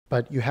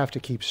but you have to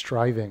keep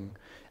striving,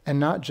 and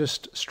not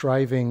just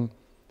striving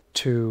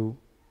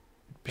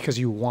because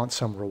you want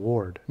some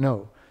reward.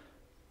 No,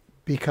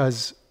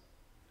 because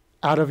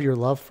out of your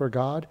love for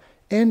God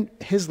and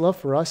his love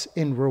for us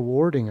in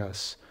rewarding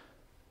us,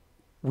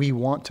 we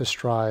want to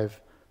strive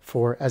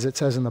for, as it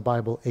says in the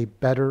Bible, a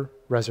better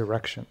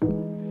resurrection.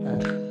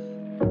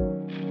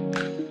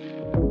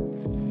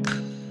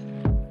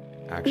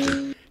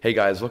 Actually, hey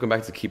guys, welcome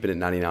back to Keep It at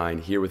 99,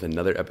 here with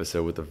another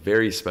episode with a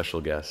very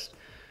special guest,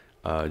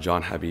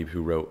 John Habib,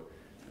 who wrote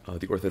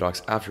The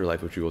Orthodox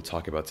Afterlife, which we will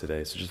talk about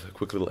today. So just a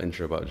quick little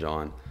intro about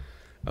John.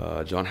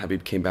 John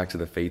Habib came back to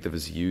the faith of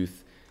his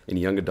youth in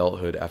young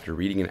adulthood after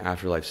reading an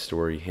afterlife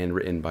story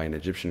handwritten by an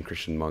Egyptian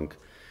Christian monk.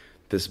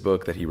 This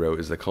book that he wrote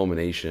is the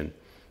culmination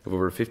of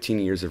over 15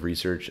 years of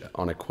research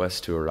on a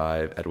quest to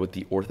arrive at what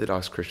the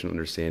Orthodox Christian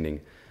understanding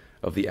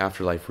of the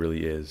afterlife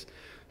really is.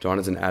 John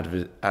is an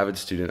avid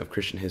student of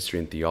Christian history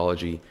and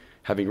theology,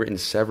 having written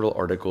several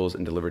articles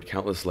and delivered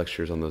countless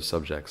lectures on those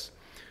subjects.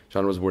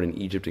 John was born in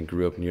Egypt and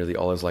grew up nearly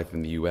all his life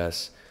in the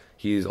U.S.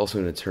 He is also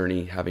an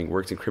attorney, having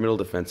worked in criminal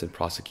defense and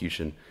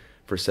prosecution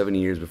for 7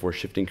 years before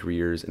shifting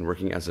careers and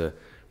working as a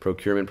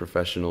procurement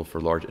professional for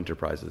large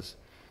enterprises.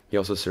 He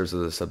also serves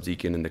as a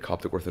subdeacon in the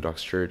Coptic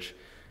Orthodox Church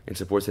and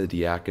supports the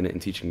diaconate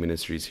and teaching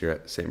ministries here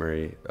at St.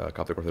 Mary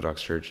Coptic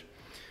Orthodox Church.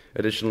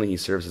 Additionally, he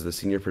serves as the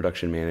senior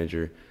production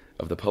manager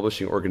of the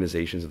publishing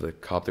organizations of the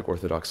Coptic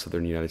Orthodox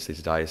Southern United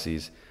States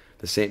Diocese,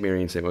 the St. Mary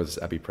and St. Moses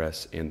Abbey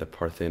Press, and the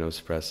Parthenos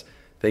Press.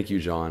 Thank you,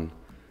 John,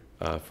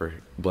 for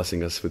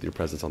blessing us with your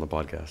presence on the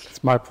podcast.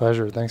 It's my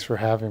pleasure. Thanks for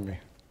having me.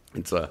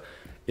 It's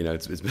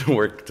it's been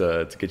work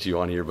to get you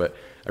on here, but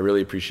I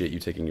really appreciate you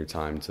taking your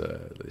time to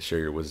share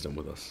your wisdom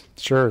with us.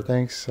 Sure,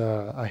 thanks.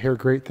 I hear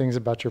great things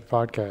about your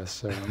podcast,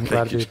 so I'm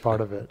glad to be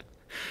part of it.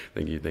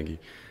 Thank you.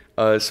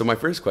 So my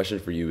first question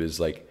for you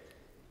is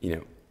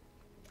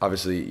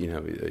obviously,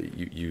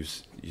 you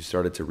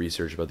started to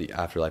research about the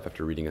afterlife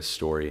after reading a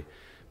story,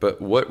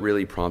 but what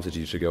really prompted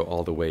you to go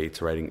all the way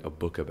to writing a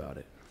book about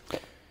it?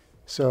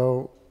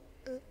 So,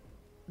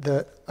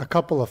 a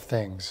couple of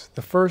things.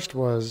 The first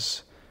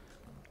was,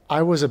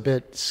 I was a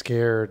bit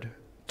scared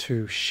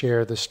to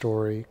share the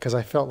story because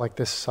I felt like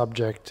this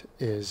subject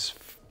is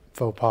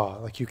faux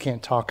pas, like you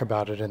can't talk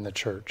about it in the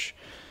church.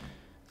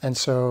 And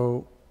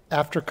so,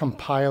 after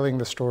compiling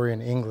the story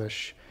in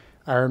English,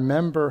 I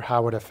remember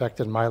how it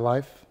affected my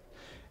life.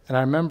 And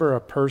I remember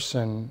a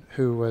person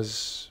who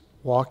was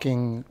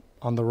walking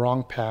on the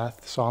wrong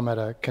path, saw him at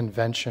a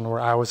convention where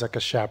I was like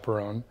a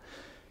chaperone.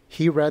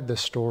 He read the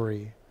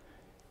story,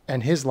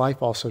 and his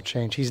life also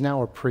changed. He's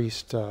now a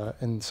priest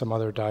in some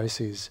other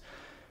diocese.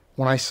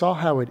 When I saw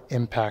how it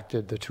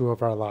impacted the two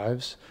of our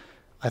lives,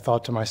 I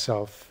thought to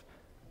myself,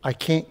 I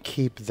can't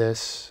keep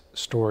this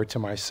story to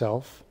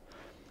myself.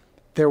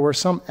 There were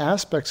some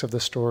aspects of the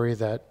story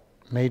that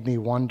made me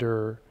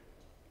wonder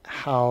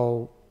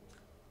how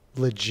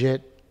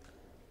legit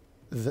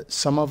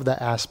some of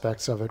the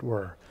aspects of it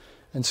were.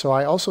 And so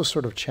I also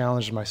sort of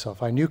challenged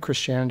myself. I knew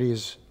Christianity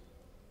is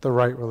the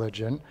right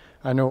religion.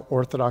 I know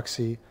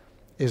Orthodoxy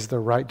is the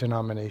right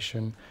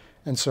denomination.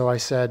 And so I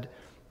said,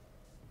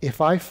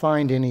 if I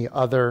find any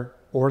other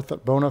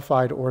bona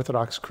fide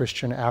Orthodox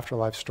Christian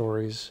afterlife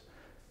stories,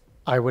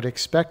 I would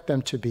expect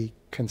them to be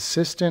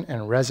consistent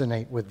and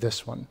resonate with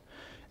this one.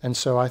 And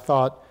so I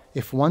thought,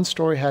 if one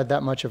story had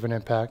that much of an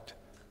impact,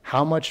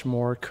 how much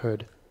more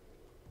could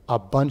a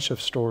bunch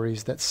of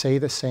stories that say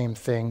the same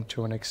thing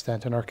to an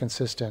extent and are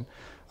consistent,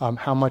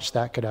 how much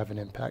that could have an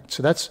impact.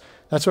 So that's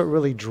what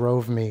really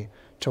drove me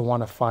to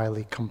want to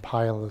finally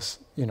compile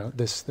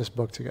this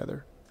book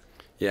together.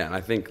 Yeah, and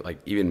I think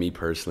even me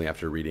personally,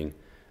 after reading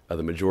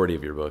the majority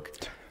of your book,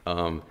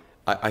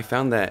 I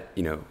found that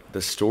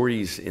the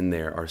stories in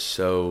there are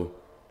so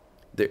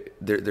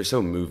they're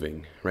so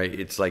moving, right?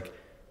 It's like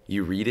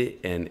you read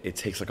it and it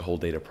takes like a whole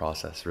day to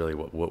process really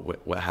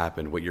what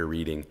happened, what you're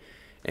reading.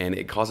 And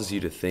it causes you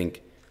to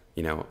think,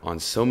 on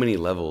so many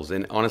levels.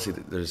 And honestly,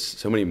 there's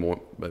so many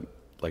more, but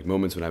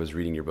moments when I was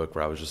reading your book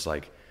where I was just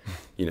like,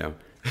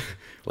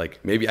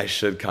 maybe I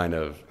should kind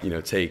of,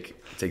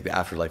 take the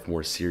afterlife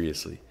more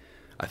seriously.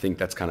 I think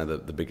that's kind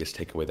of the biggest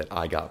takeaway that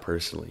I got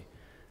personally,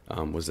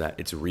 was that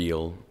it's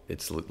real.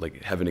 It's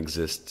like heaven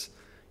exists,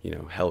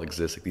 hell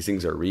exists. Like these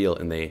things are real,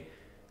 and they,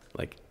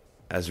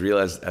 as real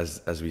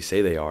as we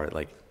say they are.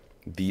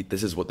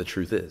 This is what the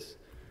truth is.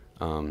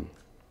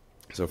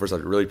 So first, I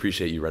really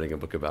appreciate you writing a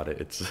book about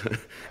it. It's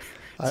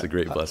a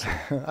great blessing.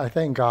 I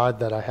thank God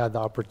that I had the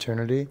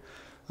opportunity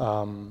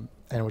and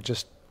was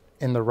just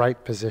in the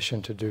right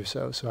position to do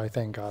so. So I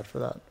thank God for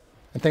that.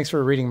 And thanks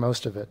for reading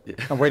most of it. Yeah.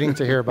 I'm waiting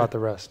to hear about the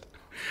rest.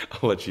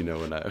 I'll let you know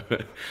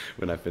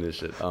when I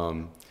finish it.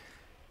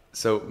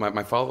 So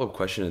my follow-up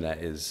question to that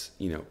is,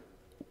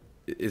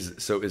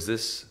 is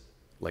this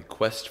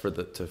quest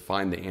to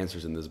find the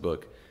answers in this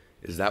book,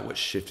 is that what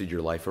shifted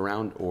your life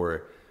around,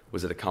 or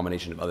was it a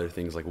combination of other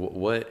things?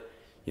 What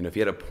if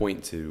you had to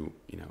point to,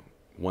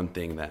 one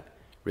thing that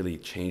really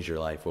changed your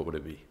life, what would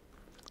it be?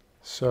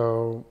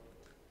 So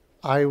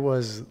it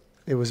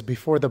was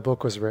before the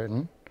book was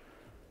written.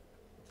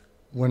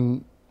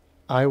 When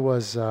I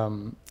was,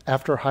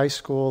 after high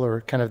school,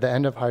 or kind of the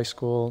end of high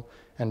school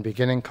and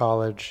beginning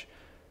college,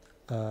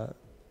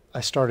 I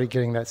started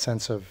getting that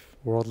sense of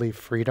worldly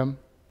freedom.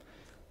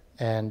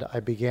 And I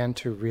began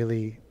to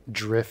really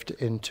drift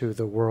into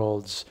the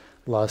world's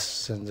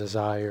lusts and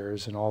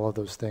desires and all of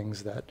those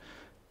things that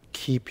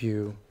keep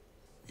you,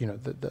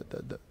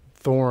 the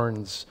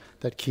thorns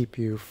that keep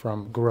you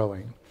from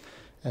growing.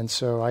 And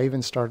so I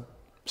even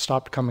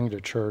stopped coming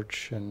to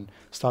church and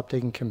stopped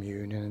taking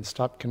communion and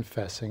stopped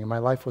confessing. And my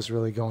life was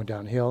really going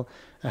downhill.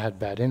 I had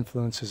bad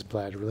influences,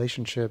 bad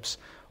relationships,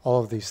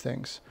 all of these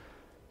things.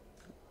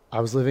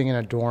 I was living in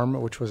a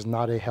dorm, which was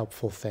not a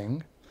helpful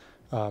thing,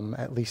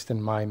 at least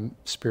in my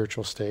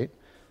spiritual state.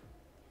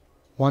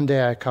 One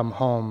day I come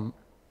home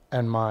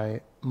and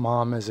my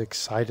mom is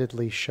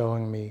excitedly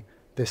showing me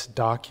this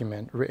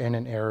document written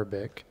in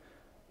Arabic.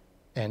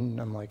 And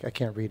I'm like, I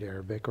can't read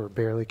Arabic, or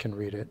barely can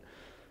read it.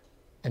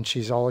 And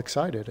she's all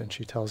excited, and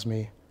she tells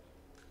me,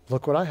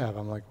 look what I have.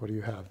 I'm like, what do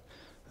you have?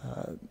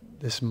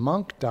 This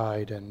monk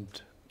died and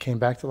came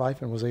back to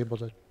life and was able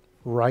to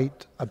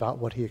write about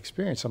what he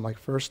experienced. I'm like,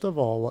 first of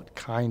all, what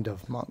kind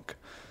of monk?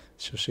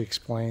 So she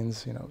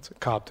explains, it's a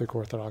Coptic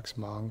Orthodox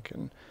monk.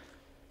 And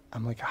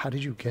I'm like, how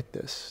did you get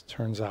this?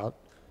 Turns out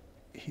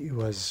he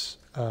was,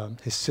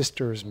 his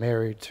sister is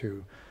married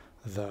to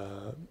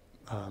the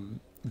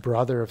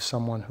brother of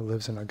someone who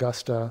lives in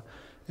Augusta,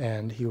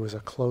 and he was a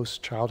close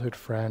childhood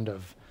friend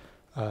of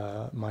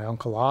my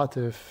Uncle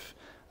Atif.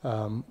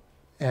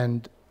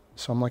 And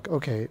so I'm like,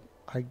 okay,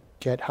 I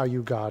get how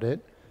you got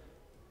it.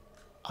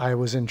 I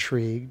was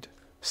intrigued,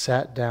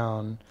 sat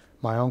down.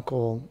 My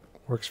uncle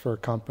worked for a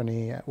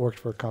company,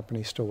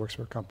 still works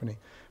for a company.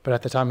 But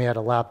at the time he had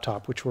a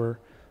laptop, which were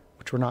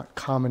not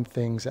common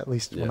things, at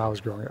least when I was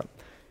growing up.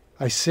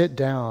 I sit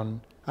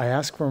down, I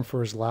ask for him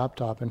for his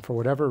laptop, and for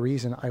whatever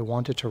reason, I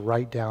wanted to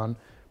write down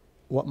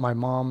what my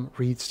mom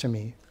reads to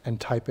me and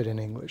type it in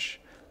English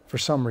for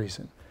some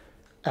reason.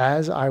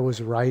 As I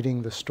was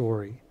writing the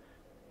story,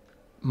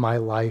 my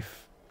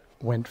life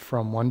went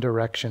from one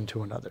direction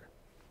to another,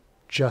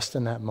 just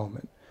in that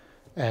moment.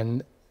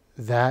 And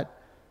that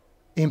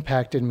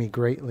impacted me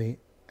greatly.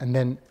 And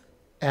then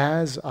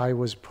as I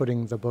was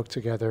putting the book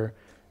together,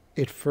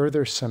 it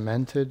further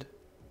cemented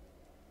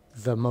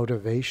the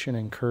motivation,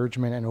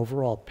 encouragement, and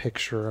overall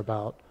picture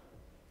about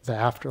the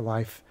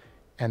afterlife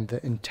and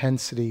the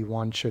intensity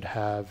one should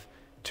have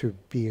to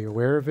be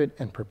aware of it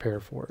and prepare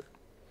for it.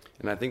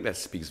 And I think that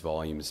speaks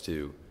volumes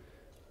to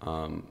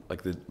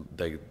like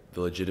the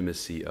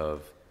legitimacy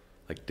of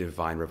like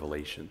divine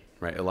revelation,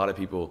 right? A lot of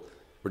people,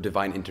 or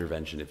divine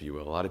intervention, if you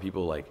will. A lot of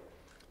people, like,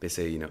 they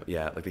say,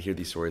 like they hear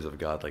these stories of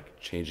God like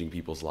changing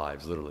people's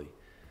lives, literally.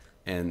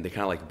 And they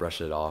kind of like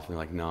brush it off and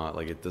they're like, nah,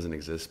 like it doesn't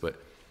exist.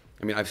 But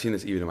I mean, I've seen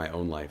this even in my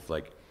own life.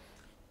 Like,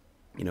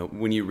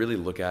 when you really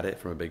look at it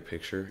from a big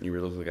picture, and you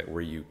really look at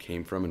where you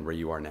came from and where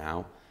you are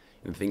now,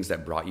 and the things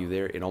that brought you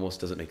there, it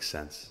almost doesn't make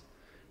sense,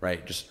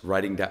 right? Just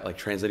writing that, like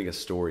translating a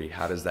story,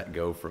 how does that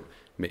go from,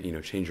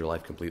 change your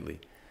life completely?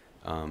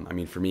 I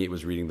mean, for me, it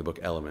was reading the book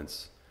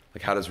Elements.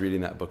 Like, how does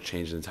reading that book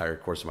change the entire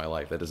course of my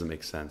life? That doesn't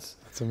make sense.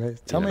 That's amazing.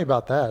 Tell me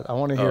about that. I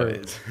want to hear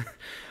it.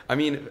 I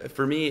mean,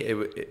 for me,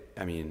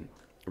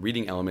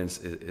 reading Elements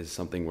is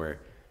something where,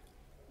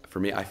 for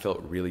me, I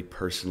felt really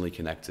personally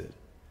connected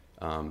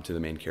to the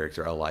main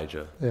character,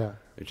 Elijah. Yeah.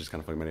 Which is kind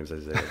of funny. My name's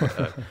Isaiah.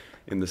 But,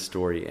 in the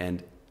story.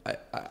 And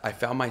I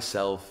found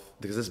myself,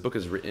 because this book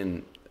is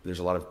written, there's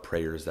a lot of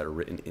prayers that are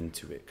written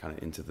into it, kind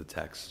of into the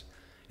text.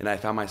 And I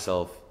found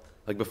myself,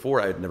 like before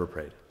I had never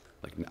prayed.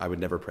 Like I would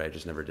never pray, I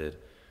just never did.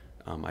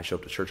 I showed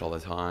up to church all the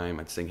time,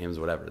 I'd sing hymns,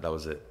 whatever, that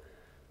was it.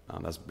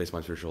 That's basically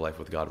my spiritual life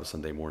with God, was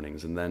Sunday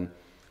mornings. And then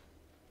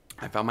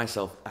I found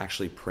myself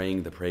actually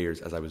praying the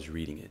prayers as I was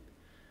reading it.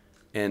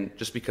 And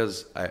just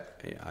because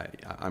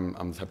I'm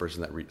the type of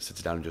person that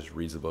sits down and just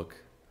reads the book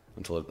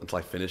until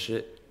I finish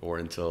it, or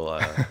until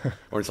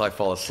I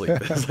fall asleep.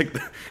 It's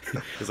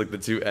like the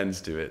two ends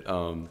to it.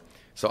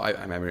 So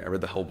I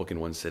read the whole book in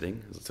one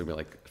sitting. It took me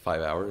like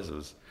 5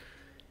 hours.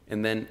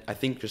 And then I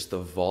think just the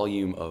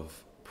volume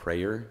of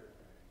prayer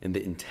and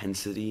the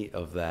intensity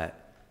of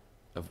that,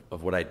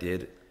 of what I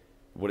did,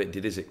 what it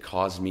did is it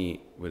caused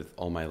me, with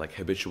all my like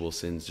habitual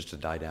sins, just to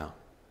die down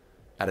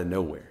out of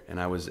nowhere.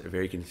 And I was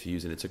very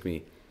confused, and it took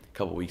me a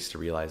couple weeks to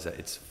realize that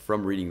it's through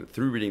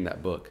reading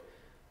that book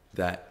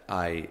that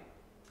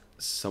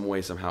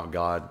somehow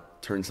God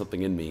turned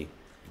something in me,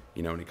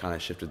 and it kind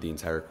of shifted the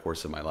entire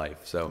course of my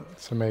life. So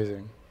it's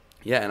amazing.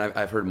 Yeah. And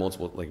I've heard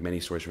many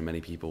stories from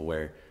many people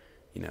where,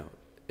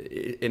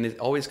 and it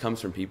always comes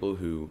from people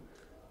who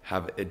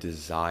have a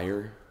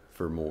desire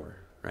for more,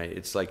 right?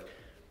 It's like,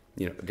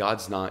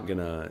 God's not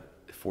gonna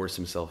force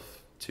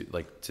himself to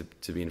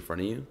be in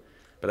front of you.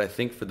 But I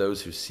think for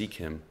those who seek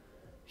him,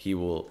 he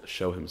will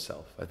show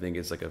himself. I think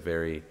it's like a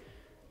very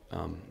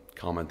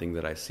common thing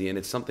that I see. And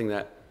it's something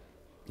that,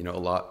 a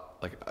lot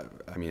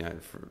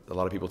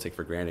of people take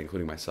for granted,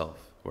 including myself,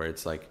 where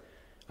it's like,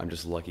 I'm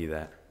just lucky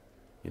that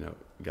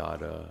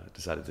God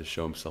decided to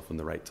show himself in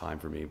the right time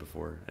for me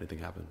before anything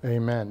happened.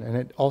 Amen. And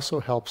it also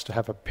helps to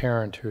have a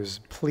parent who's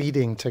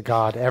pleading to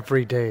God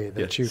every day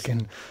that you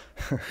can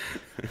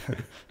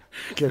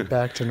get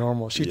back to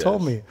normal. She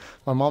told me,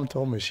 my mom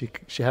told me, she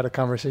had a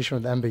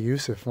conversation with Emba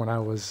Yusuf when I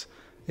was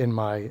in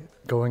my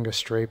going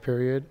astray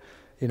period,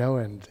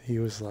 and he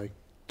was like,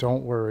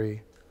 don't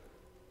worry,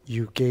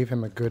 you gave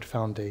him a good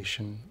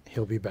foundation,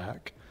 he'll be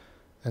back.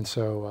 And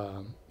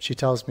so she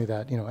tells me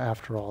that,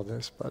 after all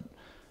this, but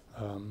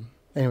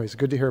anyways,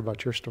 good to hear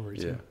about your story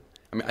too.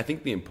 I mean, I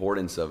think the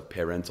importance of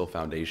parental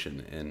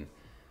foundation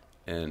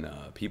in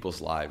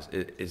people's lives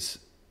it's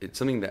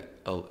something that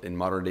in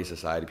modern day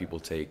society people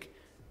take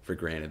for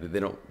granted, that they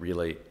don't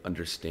really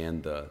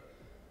understand the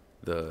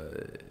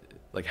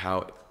like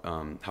how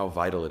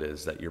vital it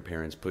is that your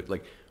parents put,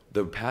 like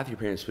the path your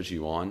parents put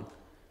you on.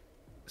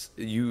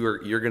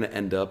 You're going to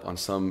end up on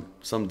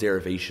some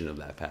derivation of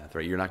that path,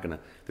 right? You're not going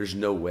to. There's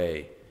no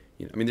way.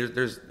 I mean,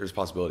 there's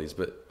possibilities,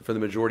 but for the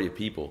majority of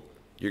people,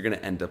 you're going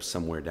to end up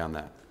somewhere down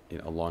that,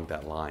 along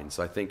that line.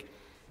 So I think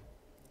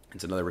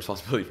it's another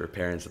responsibility for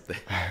parents that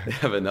they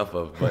have enough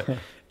of. But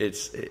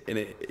it's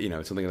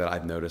something that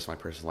I've noticed in my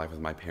personal life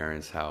with my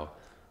parents, how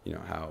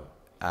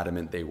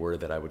adamant they were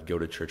that I would go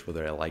to church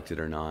whether I liked it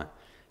or not.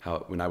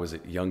 How when I was a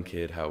young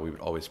kid, how we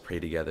would always pray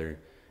together,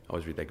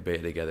 always read like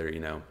together,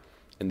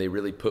 and they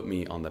really put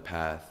me on the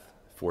path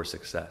for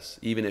success.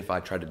 Even if I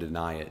tried to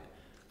deny it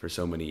for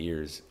so many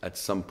years, at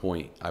some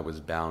point I was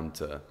bound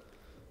to,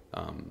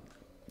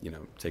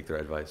 take their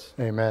advice.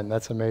 Amen.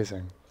 That's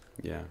amazing.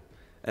 Yeah.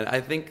 And I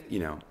think,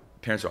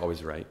 parents are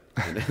always right.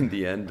 And in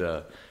the end,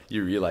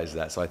 you realize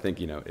that. So I think,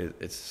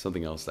 it's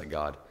something else that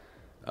God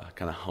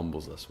kind of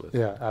humbles us with.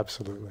 Yeah,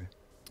 absolutely.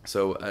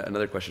 So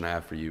another question I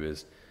have for you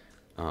is,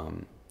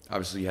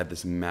 obviously you had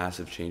this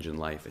massive change in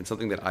life, and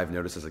something that I've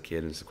noticed as a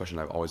kid, and it's a question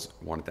I've always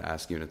wanted to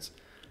ask you, and it's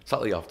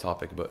slightly off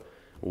topic, but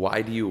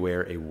why do you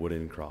wear a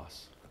wooden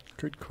cross?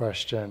 Good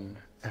question.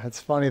 It's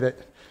funny that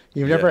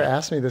you've never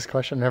asked me this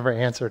question, never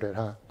answered it,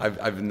 huh? I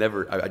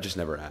just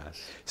never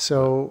asked.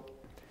 So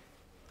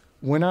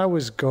when I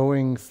was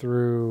going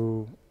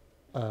through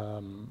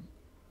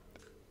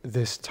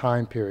this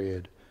time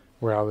period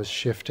where I was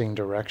shifting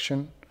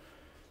direction,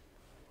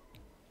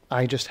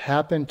 I just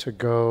happened to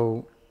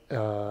go,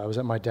 I was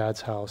at my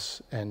dad's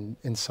house, and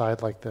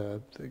inside like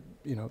the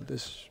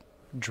this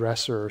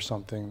dresser or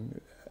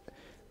something,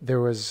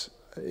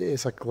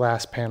 it's a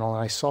glass panel,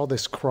 and I saw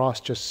this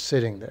cross just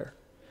sitting there.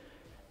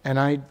 And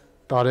I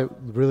thought it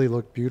really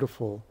looked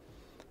beautiful.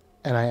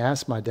 And I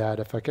asked my dad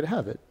if I could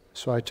have it.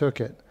 So I took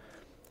it.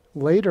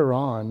 Later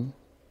on,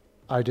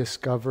 I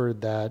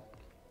discovered that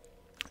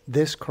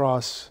this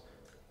cross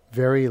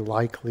very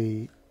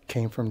likely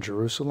came from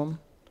Jerusalem.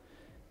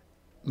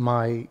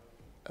 My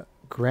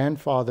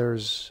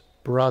grandfather's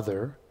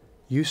brother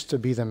used to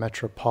be the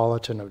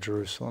Metropolitan of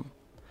Jerusalem.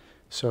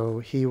 So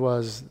he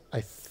was,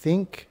 I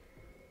think,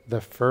 the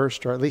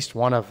first, or at least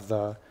one of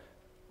the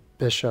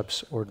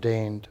bishops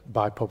ordained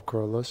by Pope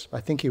Kyrillos. I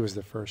think he was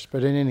the first.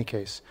 But in any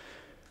case,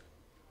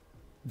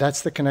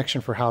 that's the connection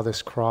for how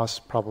this cross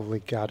probably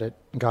got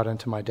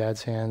into my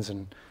dad's hands,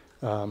 and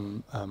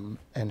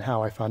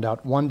how I found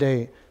out. One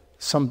day,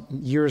 some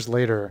years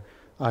later,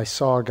 I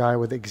saw a guy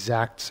with the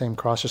exact same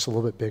cross, just a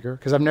little bit bigger,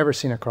 because I've never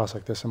seen a cross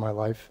like this in my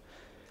life,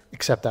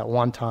 except that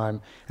one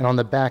time. And on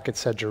the back it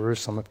said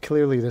Jerusalem.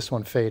 Clearly this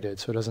one faded,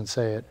 so it doesn't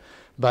say it.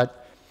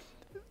 But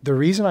the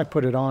reason I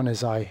put it on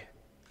is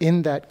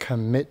in that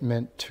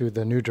commitment to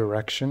the new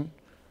direction,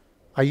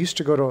 I used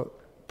to go to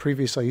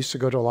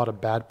a lot of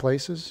bad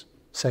places,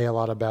 say a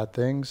lot of bad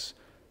things,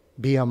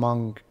 be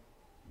among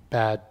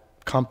bad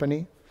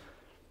company.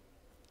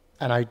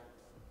 And I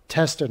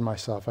tested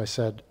myself. I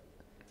said,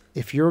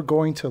 if you're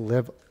going to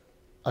live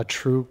a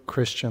true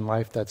Christian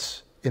life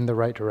that's in the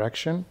right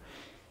direction,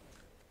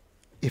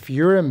 if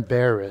you're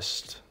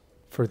embarrassed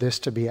for this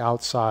to be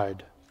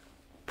outside,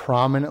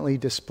 prominently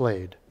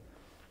displayed,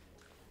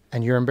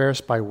 and you're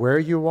embarrassed by where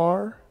you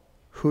are,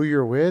 who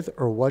you're with,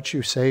 or what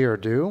you say or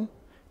do,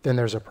 then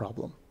there's a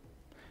problem.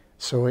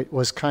 So it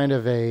was kind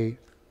of a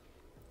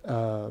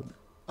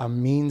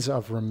means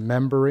of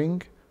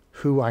remembering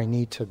who I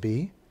need to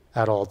be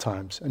at all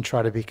times and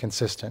try to be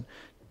consistent.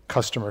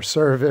 Customer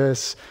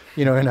service,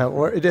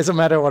 it doesn't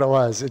matter what it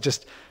was. It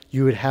just,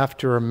 you would have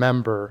to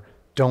remember,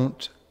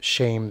 don't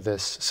shame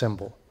this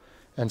symbol.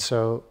 And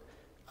so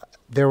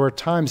there were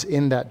times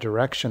in that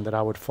direction that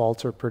I would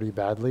falter pretty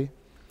badly.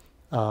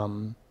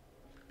 Thank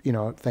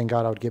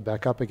God I would get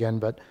back up again.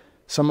 But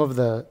some of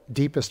the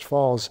deepest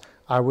falls,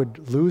 I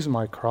would lose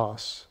my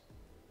cross,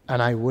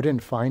 and I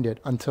wouldn't find it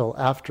until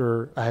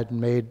after I had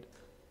made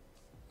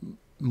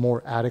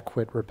more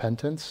adequate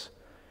repentance.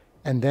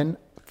 And then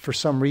for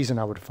some reason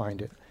I would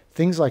find it.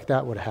 Things like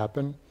that would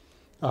happen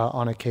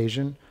on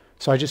occasion.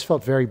 So I just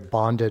felt very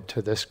bonded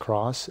to this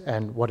cross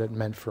and what it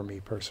meant for me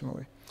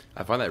personally.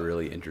 I find that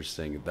really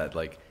interesting that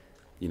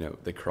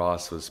the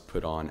cross was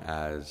put on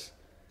as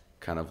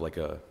kind of like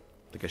a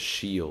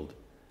shield,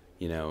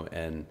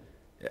 and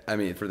I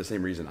mean, for the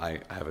same reason I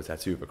have a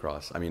tattoo of a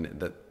cross. I mean,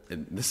 that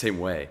in the same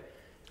way,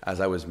 as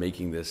I was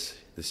making this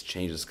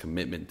change, this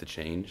commitment to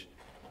change,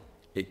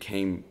 it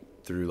came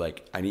through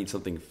like, I need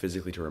something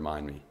physically to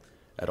remind me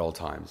at all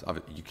times.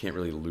 You can't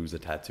really lose a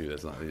tattoo.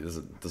 It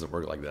doesn't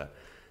work like that.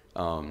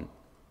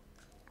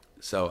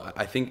 So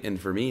I think, and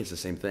for me, it's the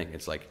same thing.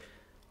 It's like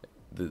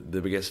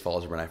the biggest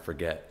falls are when I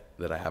forget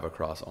that I have a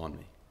cross on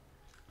me.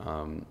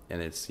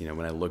 And it's,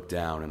 when I look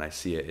down and I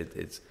see it,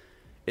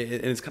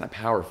 it's kind of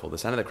powerful. The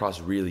sign of the cross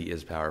really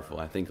is powerful.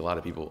 I think a lot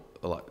of people,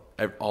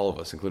 all of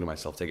us, including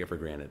myself, take it for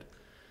granted.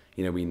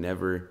 We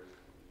never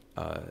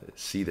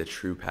see the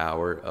true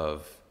power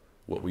of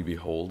what we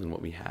behold and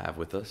what we have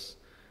with us.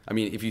 I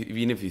mean,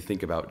 even if you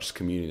think about just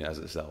communion as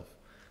itself,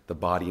 the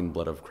body and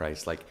blood of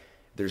Christ, like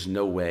there's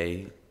no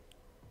way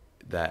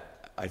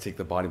that I take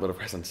the body and blood of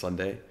Christ on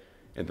Sunday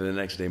and then the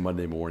next day,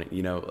 Monday morning,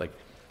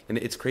 and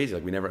it's crazy.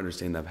 Like we never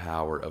understand the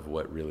power of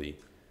what really,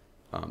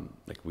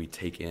 we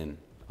take in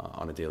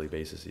on a daily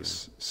basis. Even.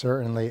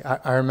 Certainly.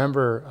 I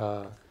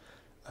remember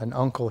an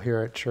uncle here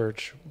at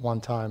church one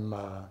time,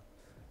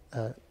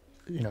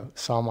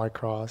 saw my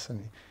cross,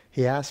 and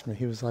he asked me,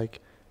 he was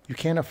like, you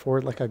can't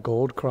afford like a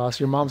gold cross.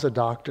 Your mom's a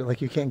doctor. Like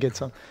you can't get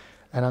some.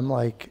 And I'm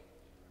like,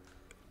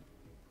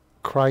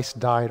 Christ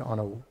died on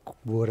a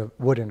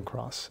wooden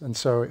cross. And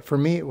so for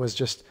me, it was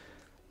just,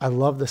 I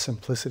love the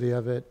simplicity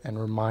of it and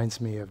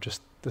reminds me of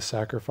just the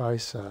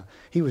sacrifice.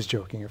 He was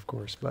joking, of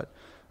course, but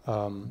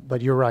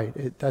you're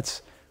right.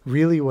 That's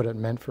really what it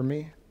meant for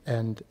me.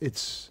 And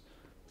it's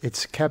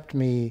kept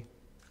me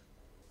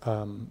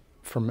from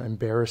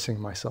embarrassing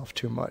myself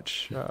too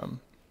much. Yeah.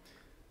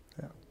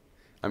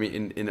 I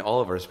mean, in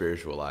all of our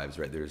spiritual lives,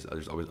 right, there's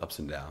always ups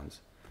and downs.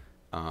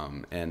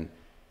 And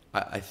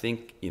I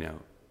think,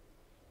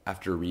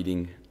 after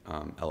reading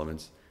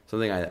Elements,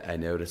 something I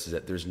noticed is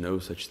that there's no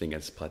such thing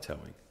as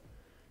plateauing,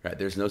 right?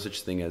 There's no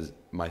such thing as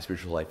my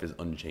spiritual life is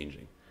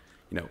unchanging.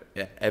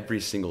 Every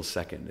single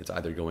second, it's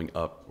either going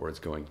up or it's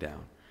going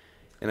down.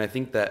 And I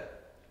think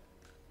that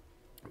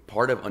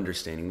part of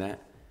understanding that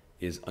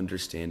is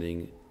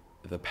understanding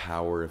the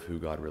power of who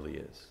God really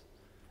is.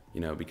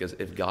 Because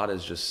if God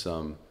is just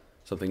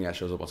something that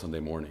shows up on Sunday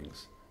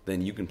mornings,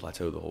 then you can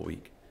plateau the whole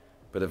week.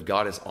 But if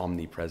God is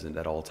omnipresent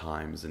at all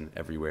times and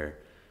everywhere,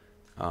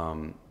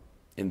 and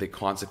the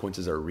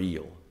consequences are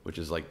real, which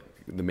is like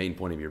the main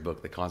point of your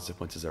book, the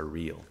consequences are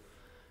real,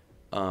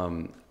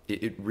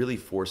 it really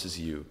forces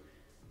you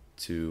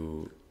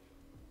to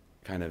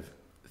kind of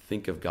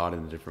think of God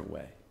in a different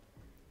way,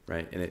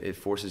 right? And it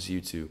forces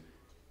you to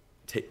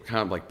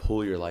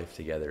pull your life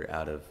together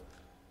out of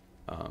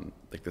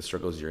the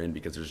struggles you're in,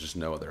 because there's just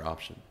no other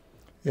option.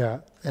 Yeah,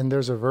 and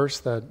there's a verse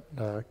that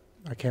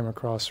I came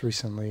across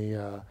recently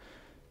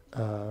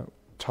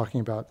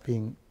talking about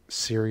being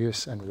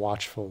serious and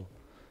watchful,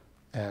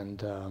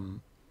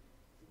 and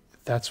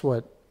that's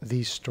what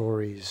these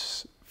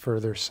stories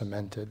further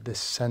cemented, this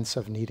sense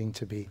of needing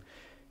to be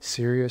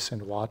serious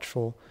and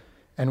watchful.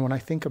 And when I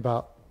think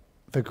about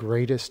the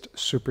greatest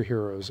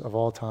superheroes of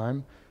all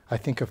time, I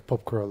think of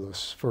Pope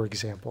Carolus, for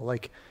example.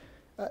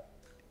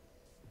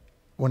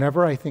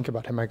 Whenever I think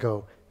about him, I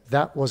go,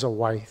 that was a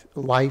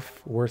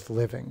life worth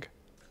living.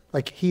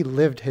 Like he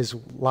lived his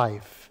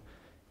life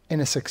in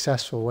a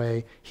successful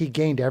way. He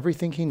gained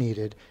everything he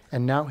needed,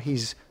 and now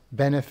he's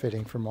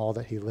benefiting from all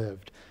that he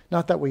lived.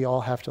 Not that we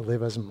all have to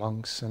live as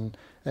monks and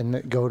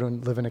go to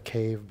live in a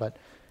cave, but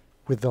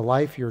with the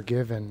life you're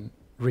given,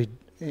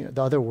 the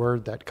other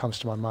word that comes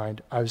to my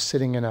mind, I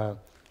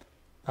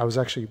was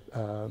actually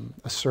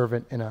a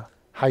servant in a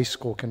high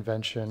school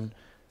convention.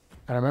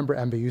 And I remember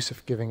Amba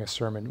Yusuf giving a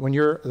sermon. When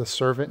you're the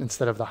servant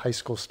instead of the high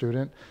school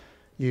student,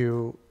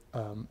 you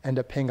end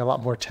up paying a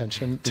lot more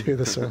attention to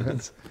the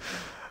sermons.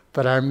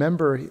 But I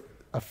remember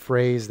a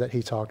phrase that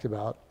he talked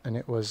about, and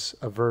it was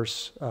a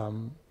verse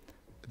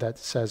that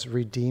says,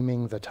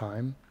 redeeming the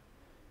time.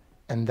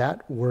 And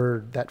that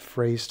word, that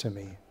phrase to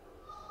me,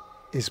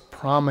 is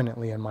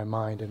prominently in my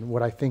mind. And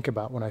what I think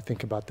about when I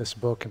think about this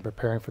book and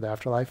preparing for the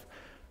afterlife,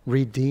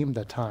 redeem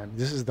the time.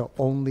 This is the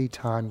only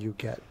time you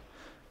get.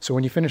 So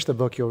when you finish the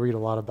book, you'll read a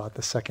lot about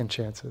the second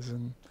chances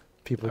and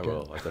people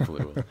I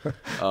definitely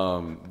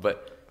will.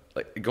 But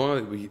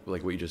going on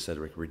what you just said,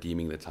 Rick,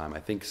 redeeming the time, I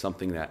think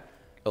something that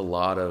a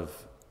lot of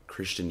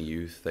Christian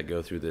youth that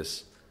go through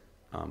this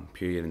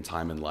period in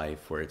time in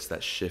life where it's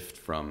that shift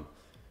from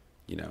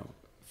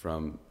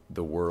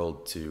the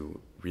world to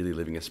really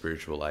living a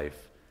spiritual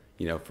life,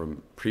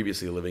 from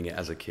previously living it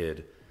as a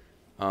kid.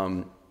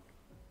 One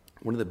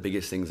of the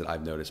biggest things that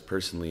I've noticed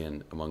personally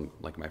and among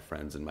my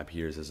friends and my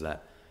peers is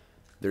that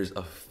there's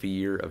a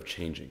fear of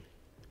changing.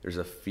 There's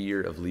a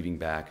fear of leaving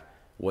back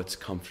what's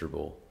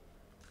comfortable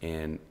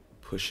and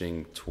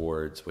pushing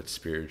towards what's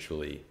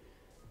spiritually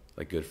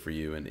good for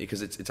you. And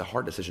because it's a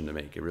hard decision to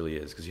make, it really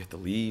is, because you have to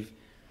leave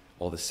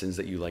all the sins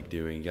that you like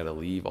doing. You got to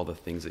leave all the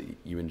things that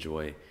you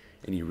enjoy,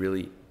 and you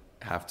really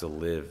have to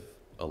live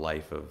a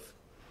life of,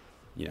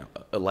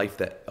 a life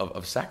that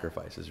of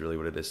sacrifice is really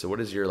what it is. So what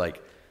is your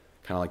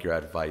your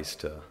advice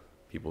to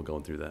people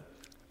going through that?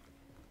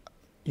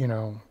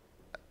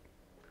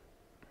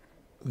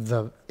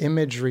 The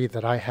imagery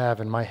that I have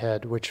in my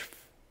head, which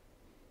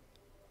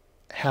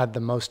had the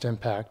most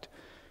impact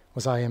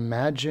was I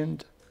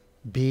imagined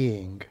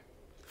being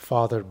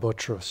Father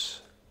Boutros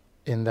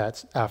in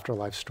that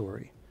afterlife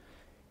story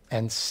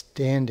and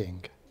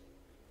standing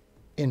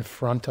in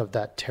front of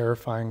that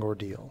terrifying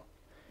ordeal.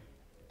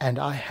 And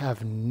I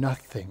have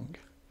nothing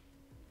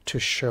to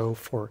show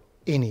for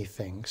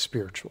anything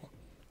spiritual.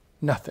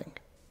 Nothing.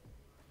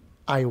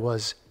 I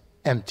was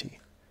empty.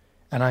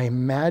 And I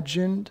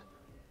imagined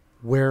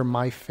where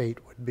my fate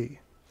would be,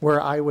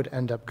 where I would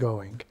end up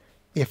going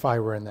if I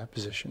were in that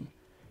position.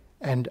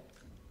 And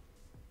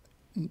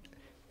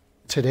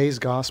today's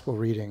gospel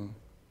reading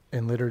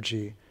in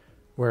liturgy,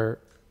 where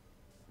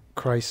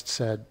Christ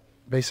said,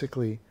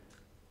 basically,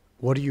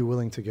 what are you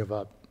willing to give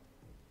up?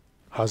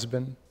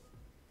 Husband,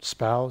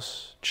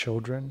 spouse,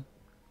 children,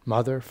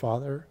 mother,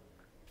 father?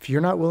 If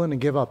you're not willing to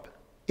give up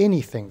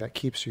anything that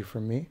keeps you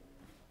from me,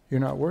 you're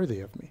not worthy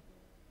of me.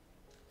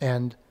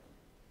 And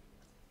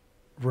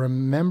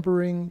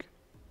remembering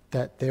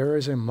that there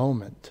is a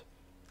moment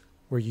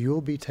where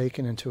you'll be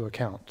taken into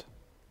account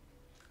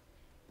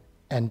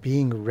and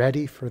being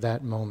ready for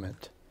that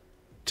moment,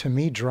 to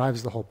me,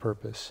 drives the whole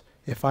purpose.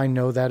 If I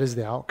know that is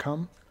the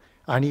outcome,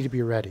 I need to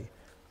be ready.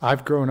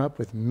 I've grown up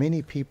with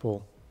many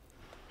people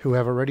who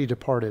have already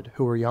departed,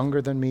 who were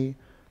younger than me.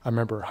 I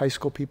remember high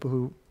school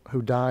people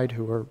who died,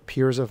 who were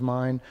peers of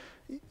mine.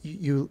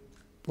 A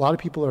lot of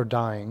people are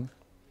dying,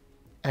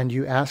 and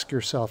you ask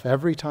yourself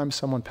every time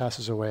someone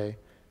passes away,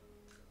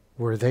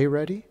 were they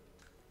ready?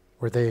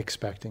 Were they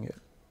expecting it?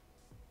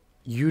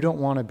 You don't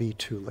want to be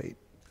too late.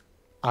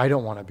 I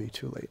don't want to be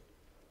too late.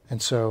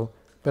 And so,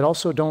 but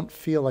also don't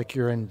feel like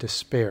you're in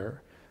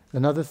despair.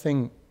 Another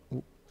thing,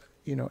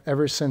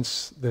 ever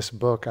since this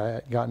book, I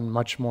had gotten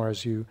much more,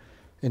 as you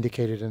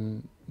indicated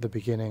in the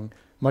beginning,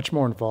 much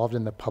more involved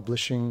in the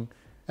publishing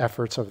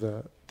efforts of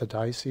the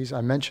diocese.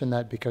 I mention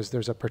that because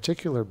there's a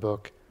particular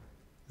book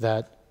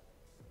that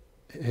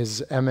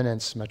His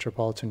Eminence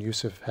Metropolitan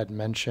Yusuf had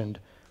mentioned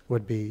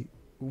would be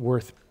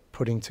worth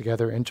putting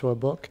together into a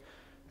book,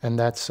 and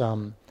that's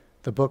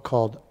the book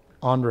called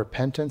On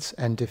Repentance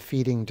and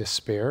Defeating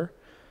Despair.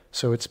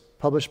 So it's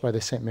published by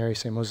the St. Mary,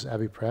 St. Moses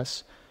Abbey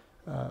Press.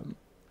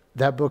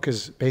 That book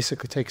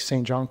basically takes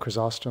St. John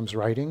Chrysostom's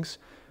writings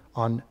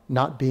on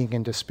not being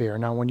in despair.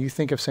 Now, when you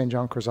think of St.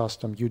 John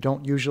Chrysostom, you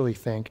don't usually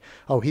think,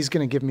 oh, he's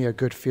going to give me a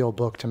good feel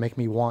book to make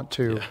me want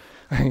to,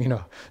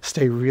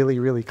 stay really,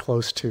 really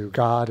close to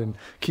God. And,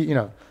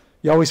 you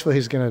always feel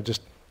he's going to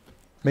just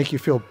make you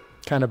feel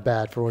kind of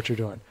bad for what you're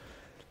doing.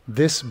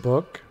 This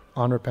book,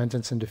 On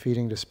Repentance and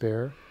Defeating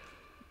Despair,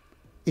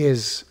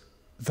 is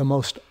the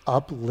most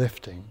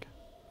uplifting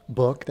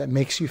book that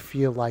makes you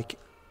feel like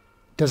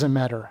doesn't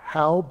matter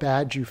how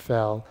bad you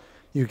fell,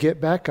 you get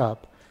back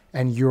up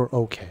and you're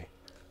okay.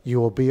 You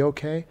will be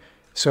okay.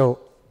 So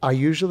I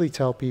usually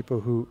tell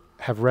people who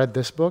have read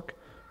this book,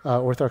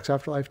 Orthodox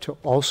Afterlife, to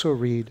also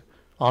read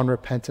On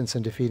Repentance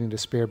and Defeating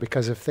Despair,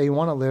 because if they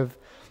want to live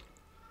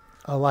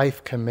a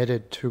life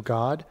committed to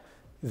God,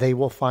 they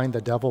will find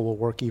the devil will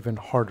work even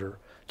harder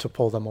to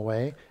pull them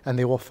away, and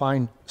they will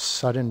find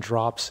sudden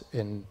drops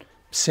in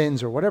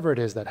sins or whatever it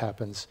is that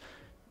happens.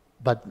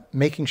 But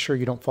making sure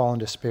you don't fall in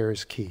despair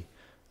is key.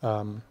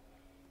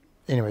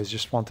 Anyways,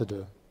 just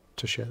wanted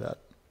to share that.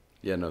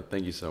 Yeah, no,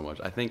 thank you so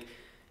much. I think,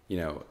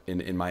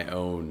 in my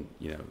own,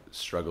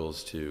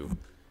 struggles to,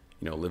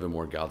 live a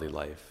more godly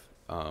life,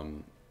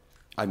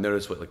 I've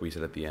noticed what, like we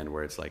said at the end,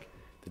 where it's like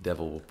the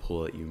devil will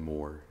pull at you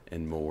more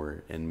and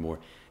more and more.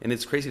 And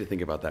it's crazy to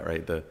think about that,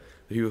 right? The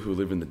people who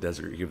live in the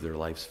desert, give their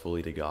lives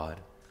fully to God,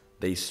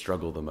 they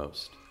struggle the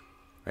most,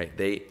 right?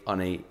 They,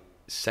 on a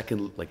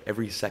second, like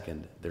every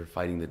second, they're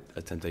fighting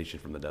a temptation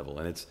from the devil.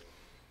 And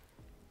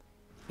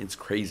it's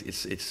crazy.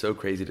 It's so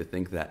crazy to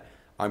think that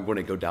I'm going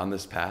to go down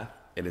this path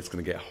and it's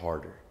going to get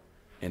harder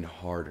and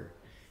harder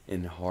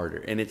and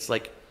harder. And it's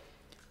like,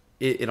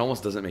 it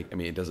almost doesn't make,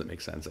 it doesn't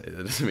make sense. It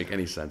doesn't make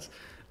any sense.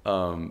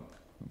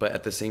 But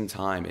at the same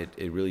time,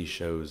 it really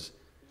shows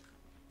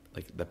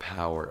like the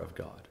power of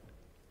God.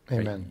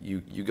 Right? Amen.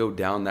 You go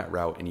down that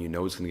route and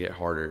it's going to get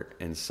harder,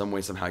 and some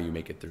way, somehow you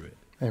make it through it.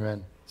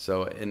 Amen.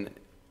 So, if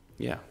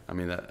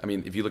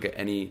you look at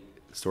any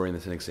story in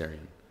the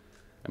Synaxarion,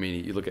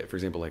 you look at, for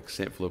example, like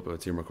St. Filippo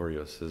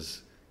Mercurius,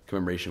 his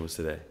commemoration was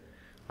today.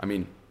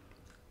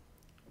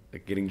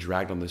 Like getting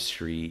dragged on the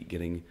street,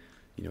 getting,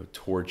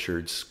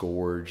 tortured,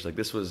 scourged, like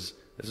this is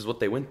what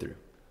they went through.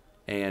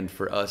 And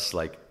for us,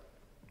 like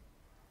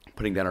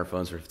putting down our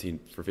phones for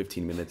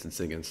 15 minutes and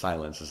sitting in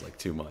silence is like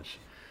too much,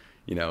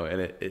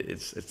 and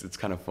it's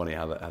kind of funny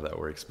how that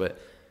works. But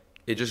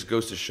it just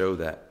goes to show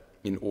that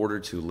in order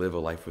to live a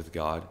life with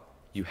God,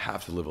 you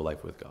have to live a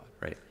life with God,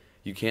 right?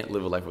 You can't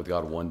live a life with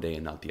God one day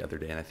and not the other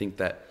day. And I think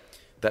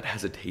that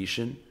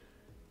hesitation,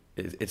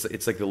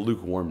 it's like the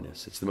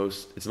lukewarmness. It's the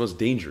most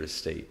dangerous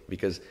state,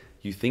 because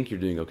you think you're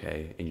doing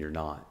okay and you're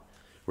not.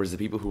 Whereas the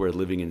people who are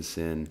living in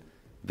sin,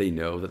 they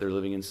know that they're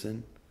living in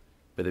sin.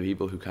 But the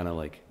people who kind of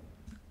like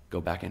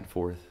go back and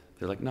forth,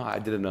 they're like, no, I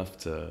did enough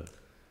to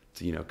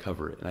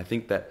cover it. And I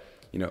think that,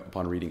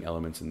 upon reading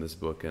elements in this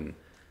book, and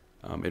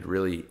it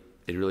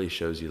really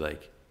shows you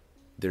like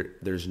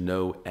there's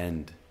no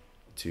end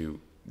to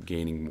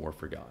gaining more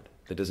for God.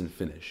 That doesn't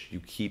finish. You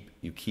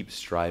keep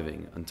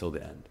striving until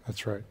the end.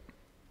 That's right.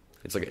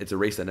 It's a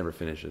race that never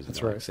finishes.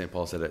 That's right. right. St.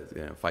 Paul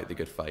said, fight the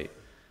good fight.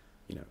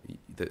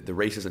 The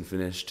race isn't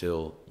finished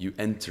till you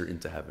enter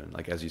into heaven.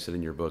 Like as you said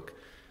in your book,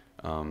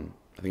 I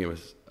think it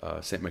was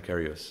St.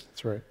 Macarius.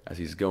 That's right. As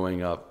he's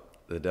going up,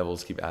 the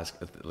devils keep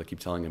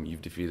telling him,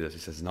 "You've defeated us." He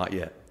says, "Not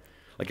yet."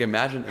 Like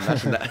imagine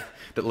that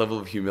level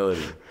of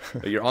humility.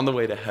 Like you're on the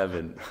way to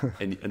heaven,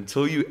 and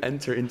until you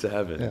enter into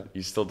heaven,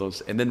 you still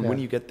don't. And then when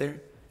you get there,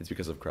 it's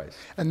because of Christ.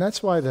 And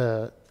that's why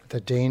the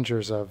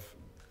dangers of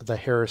the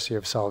heresy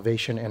of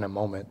salvation in a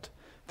moment,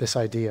 this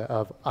idea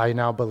of I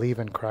now believe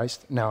in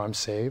Christ, now I'm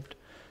saved,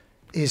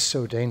 is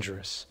so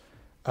dangerous.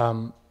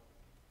 Because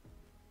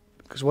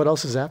what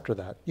else is after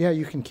that? Yeah,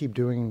 you can keep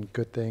doing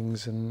good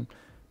things,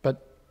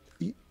 but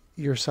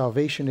your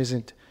salvation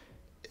isn't.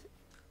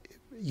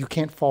 You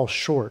can't fall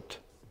short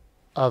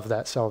of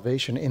that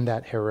salvation in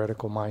that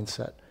heretical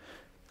mindset.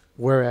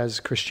 Whereas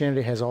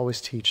Christianity has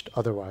always taught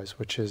otherwise,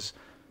 which is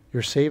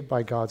you're saved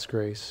by God's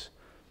grace,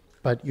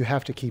 but you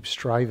have to keep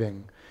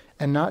striving,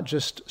 and not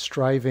just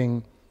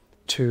striving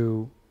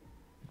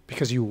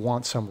because you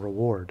want some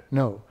reward.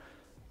 No,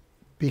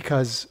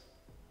 because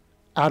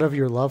out of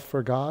your love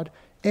for God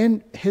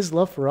and his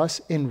love for us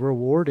in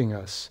rewarding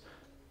us,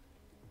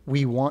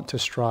 we want to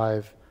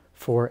strive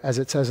for, as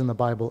it says in the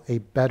Bible, a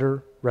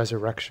better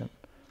resurrection.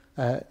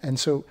 And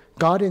so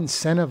God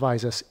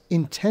incentivizes us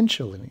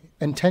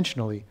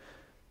intentionally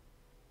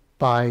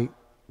by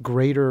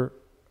greater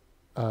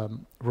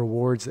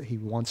rewards that he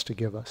wants to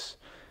give us.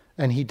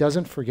 And he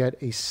doesn't forget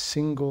a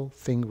single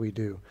thing we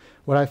do.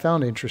 What I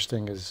found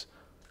interesting is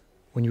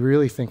when you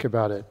really think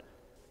about it,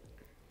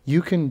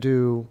 you can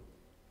do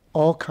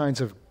all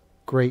kinds of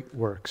great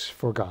works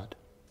for God.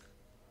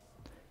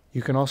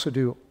 You can also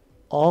do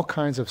all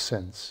kinds of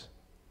sins.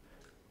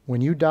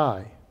 When you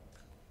die,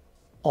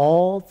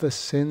 all the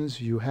sins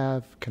you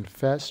have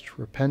confessed,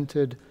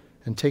 repented,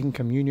 and taken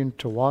communion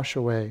to wash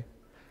away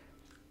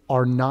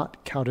are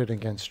not counted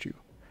against you.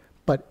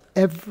 But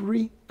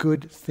every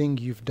good thing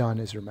you've done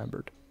is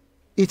remembered.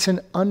 It's an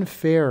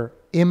unfair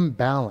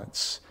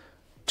imbalance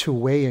to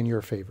weigh in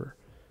your favor.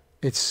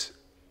 It's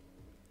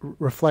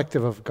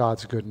reflective of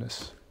God's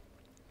goodness.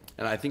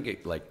 And I think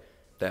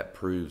that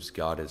proves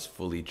God is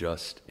fully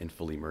just and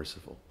fully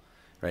merciful,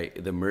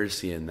 right? The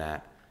mercy in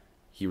that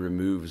he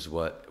removes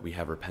what we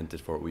have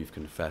repented for, what we've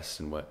confessed,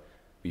 and what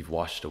we've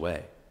washed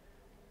away.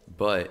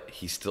 But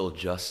he's still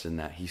just in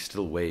that he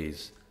still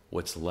weighs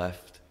what's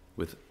left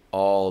with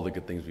all the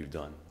good things we've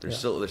done. There's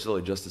still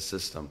a justice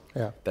system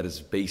that is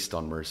based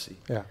on mercy.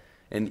 Yeah.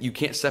 And you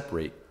can't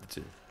separate the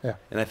two. Yeah.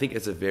 And I think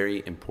it's a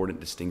very important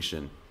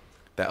distinction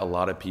that a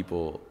lot of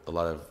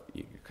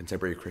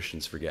contemporary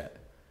Christians forget,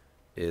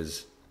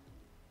 is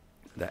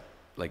that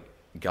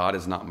God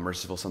is not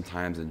merciful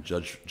sometimes and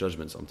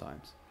judgment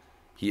sometimes.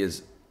 He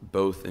is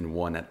both in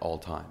one at all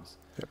times.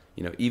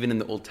 Yep. Even in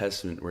the Old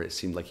Testament where it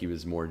seemed like he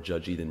was more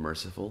judgy than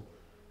merciful,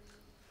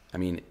 I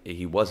mean,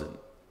 he wasn't.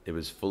 It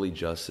was fully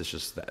just. It's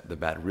just that the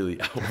bad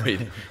really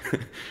outweighed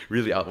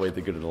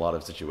the good in a lot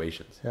of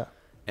situations. Yeah.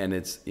 And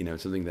it's,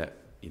 something that,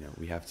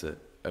 we have to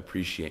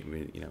appreciate.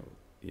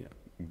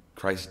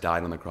 Christ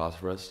died on the cross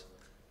for us,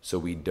 so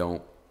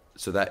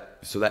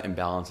that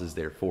imbalance is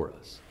there for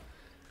us.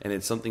 And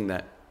it's something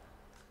that,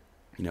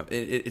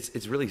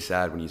 it's really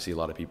sad when you see a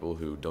lot of people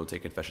who don't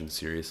take confession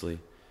seriously,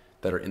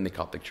 that are in the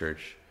Coptic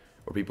Church,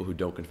 or people who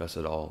don't confess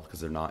at all because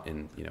they're not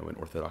in an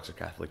Orthodox or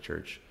Catholic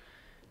church.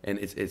 And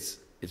it's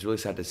really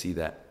sad to see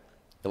that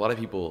a lot of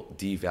people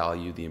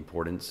devalue the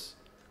importance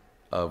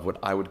of what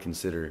I would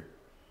consider,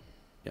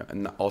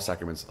 and all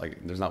sacraments,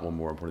 there's not one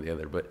more important than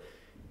the other, but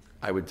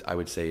I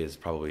would say is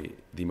probably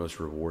the most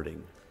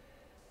rewarding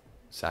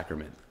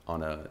sacrament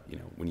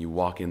when you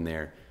walk in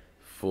there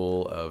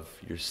full of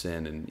your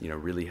sin and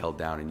really held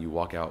down, and you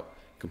walk out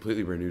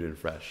completely renewed and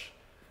fresh.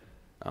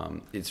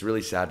 It's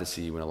really sad to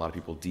see when a lot of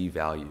people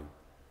devalue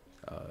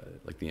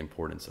the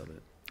importance of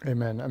it.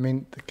 Amen. I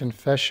mean, the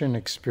confession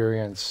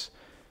experience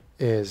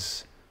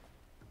it's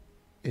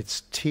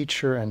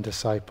teacher and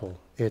disciple.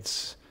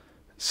 It's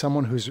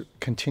someone who's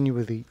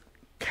continually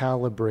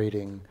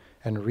calibrating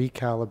and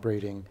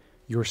recalibrating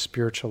your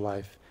spiritual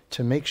life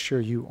to make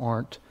sure you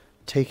aren't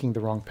taking the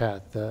wrong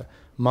path. The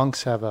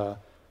monks have one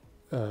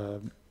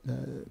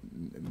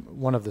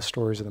of the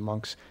stories of the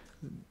monks,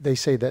 they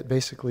say that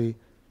basically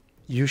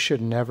you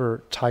should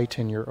never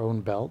tighten your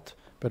own belt,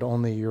 but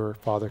only your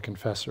father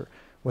confessor.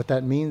 What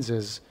that means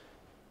is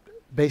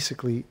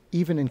basically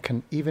even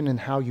in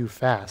how you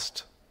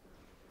fast,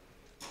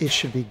 it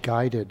should be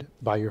guided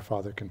by your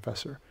father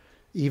confessor,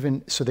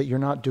 even so that you're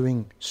not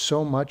doing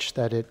so much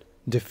that it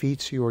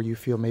defeats you or you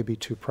feel maybe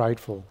too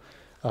prideful,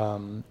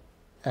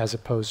 as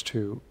opposed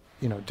to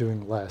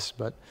doing less.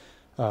 But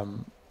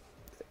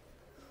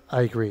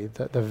I agree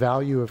that the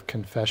value of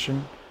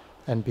confession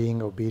and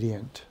being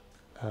obedient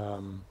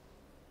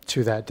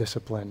to that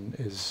discipline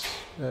is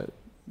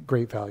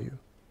great value.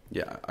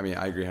 Yeah, I mean,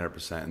 I agree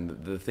 100%.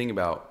 And the thing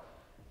about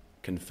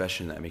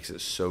confession that makes it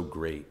so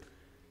great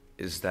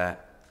is that,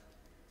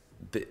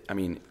 I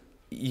mean,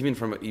 even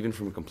from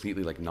a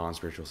completely like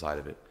non-spiritual side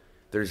of it,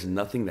 there's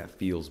nothing that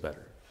feels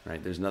better,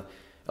 right? There's not.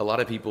 A lot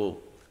of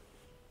people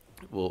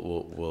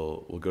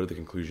will go to the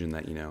conclusion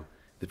that, you know,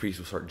 the priest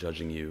will start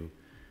judging you,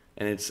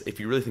 and it's, if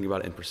you really think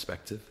about it in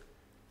perspective,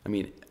 I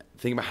mean,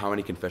 think about how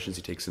many confessions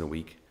he takes in a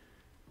week.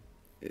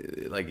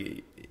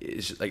 Like,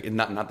 it's just like,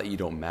 not that you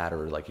don't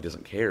matter, like he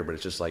doesn't care, but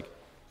it's just like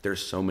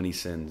there's so many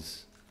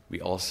sins. We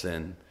all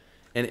sin,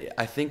 and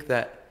I think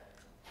that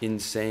in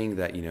saying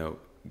that, you know,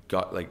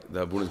 God, like,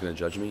 the Abuna is going to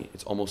judge me,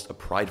 it's almost a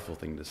prideful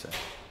thing to say.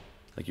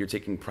 Like, you're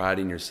taking pride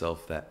in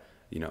yourself that,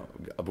 you know,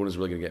 Abuna is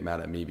really going to get mad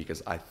at me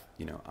because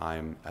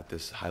I'm at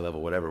this high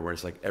level, whatever. Where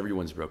it's like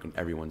everyone's broken,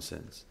 everyone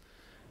sins.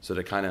 So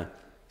to kind of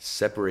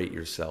separate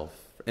yourself,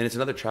 and it's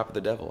another trap of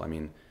the devil. I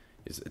mean,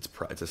 it's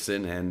a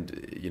sin,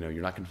 and, you know,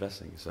 you're not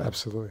confessing. So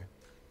Absolutely.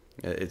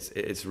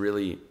 it's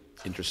really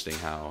interesting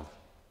how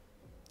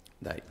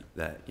that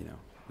you know,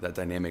 that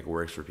dynamic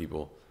works for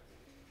people.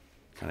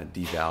 Kind of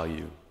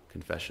devalue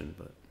confession,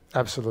 but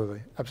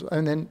Absolutely.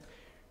 And then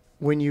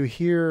when you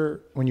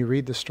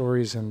read the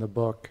stories in the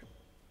book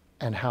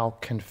and how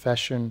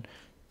confession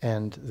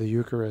and the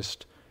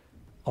Eucharist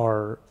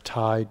are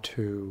tied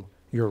to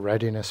your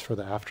readiness for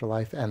the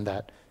afterlife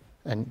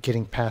and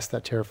getting past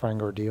that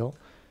terrifying ordeal,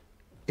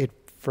 it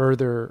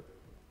further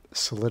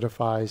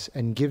solidifies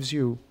and gives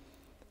you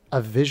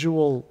a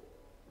visual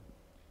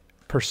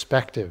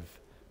perspective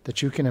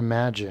that you can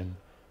imagine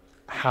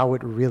how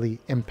it really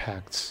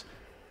impacts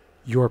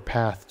your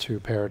path to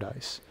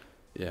paradise.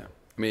 yeah,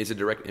 I mean, it's a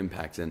direct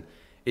impact, and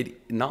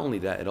it not only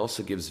that, it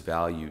also gives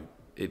value.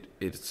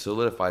 It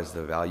solidifies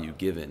the value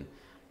given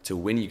to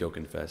when you go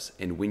confess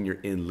and when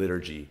you're in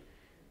liturgy,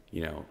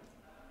 you know,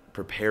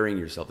 preparing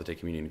yourself to take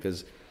communion.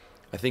 Because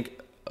I think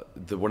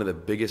one of the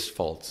biggest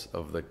faults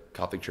of the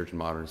Catholic Church in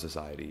modern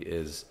society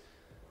is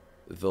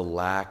the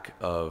lack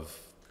of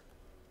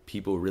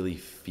people really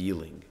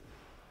feeling,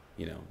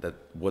 you know, that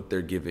what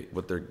they're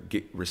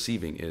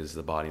receiving is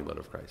the body and blood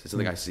of Christ. It's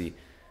something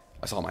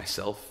I saw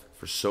myself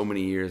for so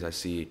many years. I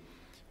see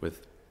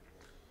with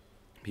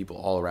people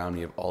all around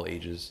me of all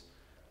ages.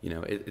 You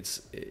know,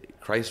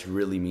 Christ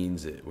really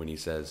means it when he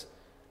says,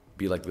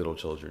 "Be like little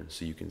children,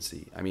 so you can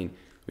see." I mean,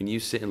 when you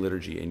sit in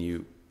liturgy and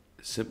you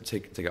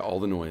take out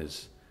all the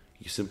noise,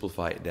 you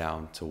simplify it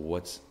down to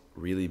what's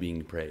really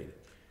being prayed.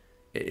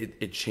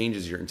 It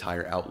changes your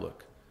entire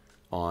outlook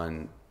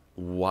on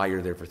why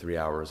you're there for 3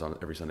 hours on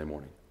every Sunday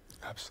morning.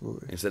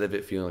 Absolutely. Instead of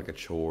it feeling like a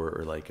chore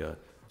or like a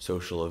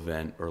social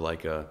event or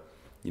like a,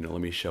 you know,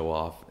 let me show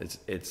off.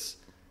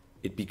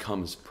 It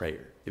becomes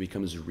prayer. It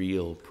becomes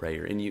real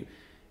prayer. And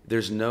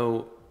there's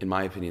no, in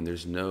my opinion,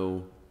 there's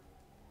no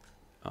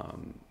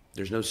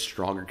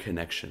stronger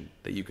connection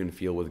that you can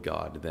feel with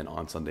God than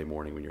on Sunday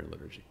morning when you're in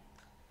liturgy.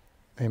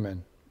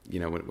 Amen. You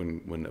know,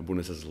 when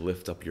Abuna says,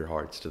 "Lift up your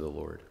hearts to the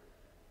Lord,"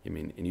 I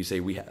mean, and you say,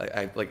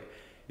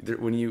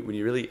 when you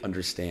really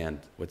understand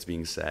what's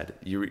being said,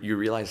 you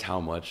realize how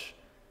much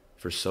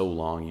for so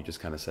long you just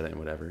kind of said it and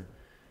whatever.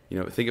 You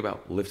know, think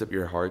about lift up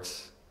your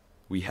hearts.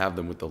 We have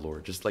them with the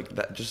Lord. Just like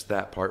that, just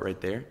that part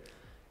right there.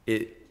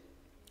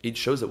 It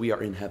shows that we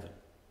are in heaven.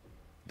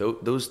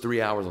 Those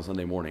 3 hours on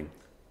Sunday morning,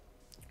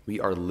 we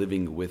are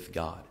living with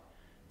God.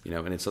 You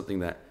know, and it's something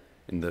that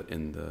in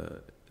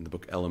the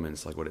book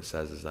Elements, like what it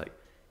says is like,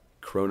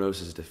 Chronos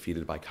is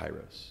defeated by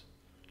Kairos.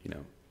 You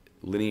know,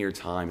 linear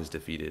time is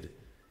defeated,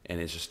 and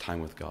it's just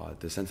time with God.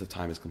 The sense of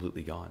time is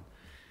completely gone.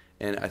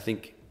 And I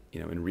think, you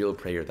know, in real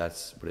prayer,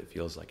 that's what it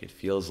feels like. It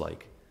feels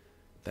like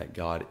that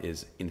God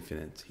is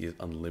infinite. He is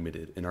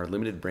unlimited. And our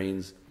limited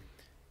brains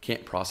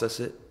can't process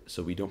it,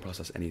 so we don't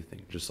process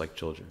anything, just like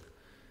children.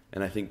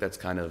 And I think that's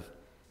kind of,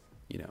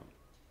 you know,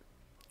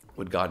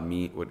 what God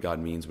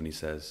means when he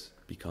says,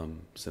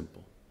 become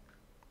simple.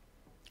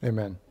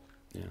 Amen.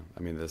 Yeah, I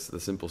mean, the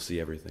simple see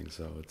everything.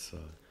 So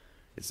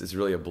it's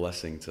really a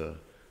blessing to,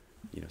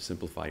 you know,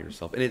 simplify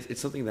yourself. And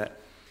it's something that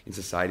in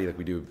society, like,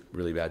 we do a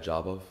really bad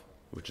job of,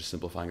 which is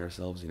simplifying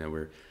ourselves. You know,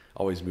 we're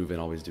always moving,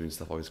 always doing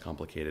stuff, always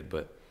complicated.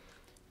 But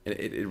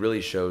it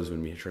really shows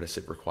when we try to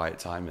sit for quiet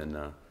time,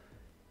 and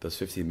those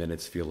 15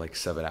 minutes feel like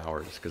 7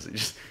 hours because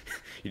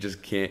you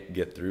just can't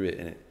get through it.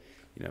 And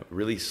you know,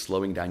 really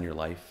slowing down your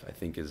life, I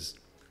think, is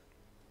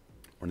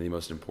one of the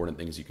most important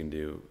things you can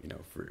do, you know,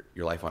 for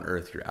your life on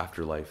earth, your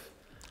afterlife.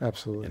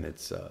 Absolutely. And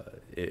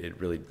it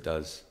really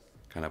does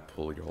kind of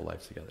pull your whole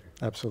life together.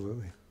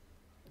 Absolutely.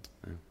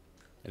 Yeah.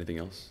 Anything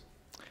else?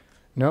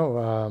 No,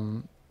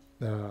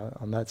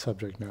 on that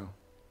subject, no.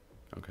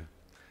 Okay.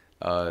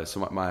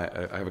 So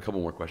I have a couple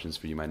more questions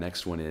for you. My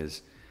next one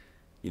is,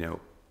 you know,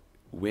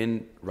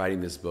 when writing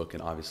this book,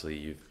 and obviously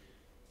you've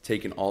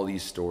taken all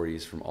these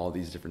stories from all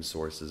these different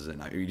sources,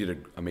 and you did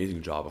an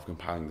amazing job of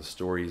compiling the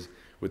stories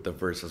with the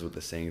verses, with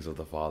the sayings of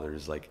the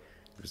fathers. Like,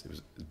 it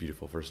was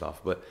beautiful, first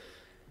off. But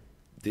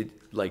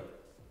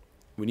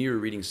when you were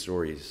reading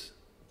stories,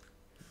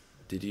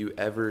 did you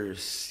ever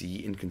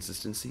see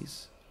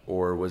inconsistencies,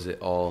 or was it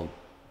all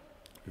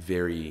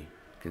very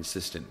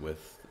consistent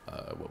with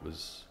what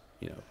was,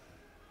 you know?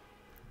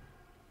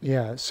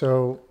 Yeah.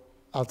 So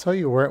I'll tell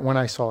you when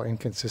I saw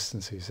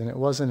inconsistencies, and it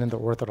wasn't in the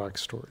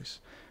Orthodox stories.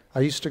 I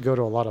used to go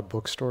to a lot of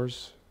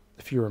bookstores.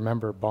 If you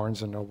remember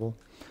Barnes and Noble,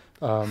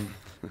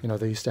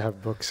 they used to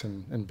have books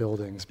in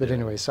buildings. But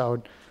anyway,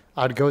 so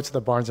I'd go to the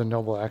Barnes and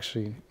Noble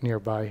actually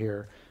nearby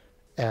here,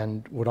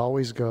 and would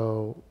always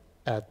go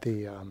at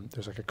the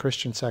there's like a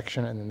Christian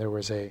section, and then there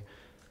was a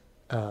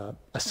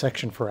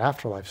section for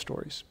afterlife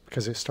stories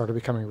because it started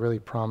becoming really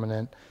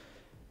prominent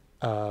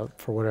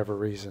for whatever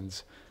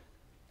reasons.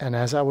 And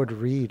as I would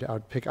read,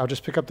 I'll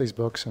just pick up these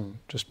books and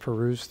just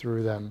peruse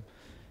through them.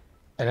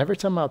 And every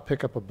time I would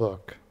pick up a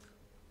book,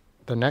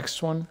 the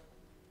next one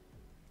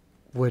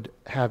would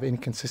have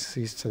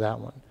inconsistencies to that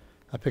one.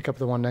 I pick up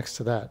the one next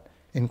to that,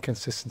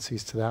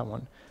 inconsistencies to that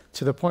one.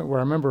 To the point where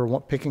I remember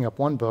picking up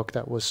one book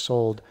that was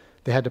sold,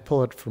 they had to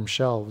pull it from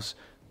shelves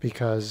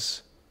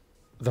because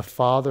the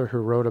father who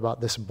wrote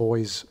about this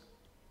boy's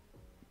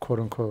quote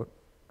unquote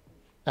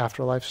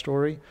afterlife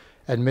story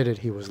admitted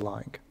he was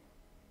lying.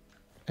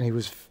 And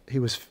he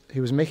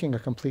was making a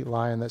complete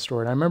lie in that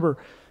story. And I remember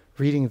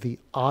reading the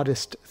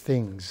oddest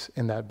things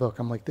in that book.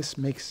 I'm like, this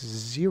makes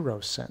zero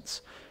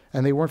sense.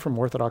 And they weren't from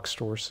Orthodox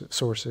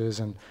sources,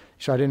 and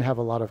so I didn't have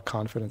a lot of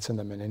confidence in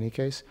them in any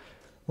case.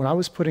 When I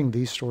was putting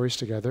these stories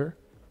together,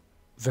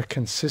 the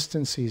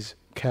consistencies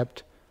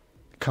kept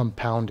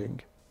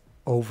compounding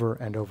over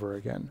and over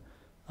again.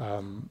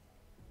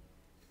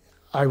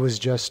 I was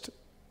just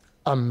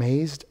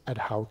amazed at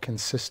how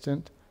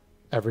consistent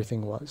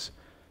everything was.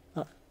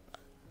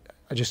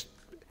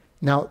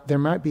 Now there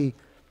might be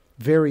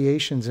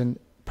variations in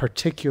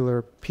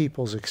particular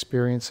people's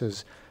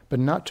experiences, but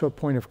not to a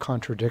point of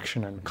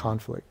contradiction and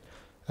conflict.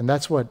 And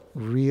that's what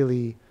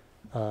really,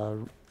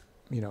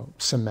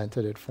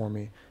 cemented it for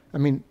me. I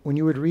mean, when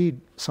you would read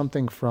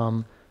something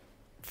from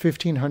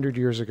 1,500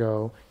 years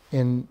ago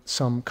in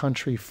some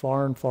country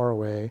far and far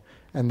away,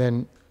 and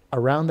then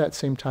around that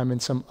same time in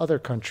some other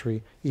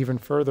country even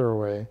further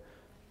away,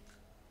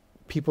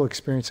 people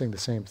experiencing the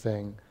same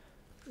thing,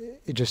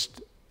 it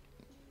just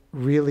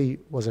really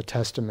was a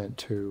testament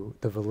to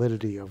the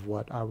validity of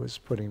what I was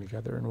putting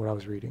together and what I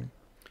was reading.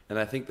 And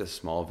I think the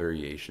small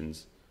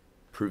variations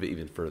prove it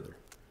even further,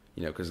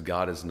 because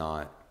God is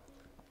not,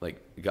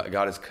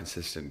 God is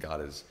consistent.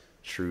 God is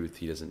truth.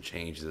 He doesn't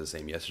change. He's the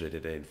same yesterday,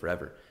 today, and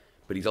forever.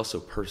 But he's also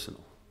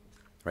personal,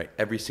 right?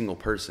 Every single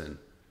person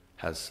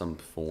has some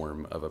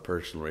form of a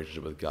personal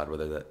relationship with God,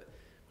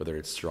 whether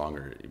it's strong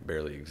or it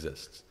barely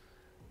exists.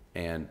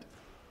 And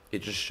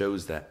it just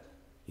shows that,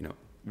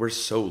 we're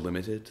so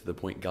limited to the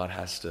point God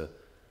has to,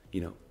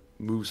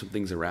 move some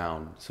things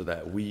around so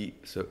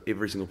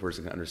every single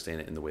person can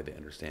understand it in the way they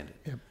understand it.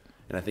 Yep.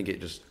 And I think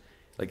it just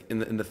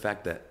in the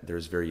fact that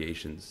there's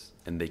variations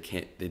and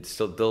it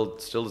still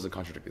doesn't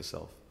contradict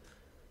itself.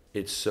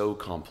 It's so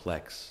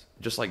complex,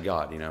 just like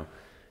God,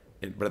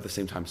 but at the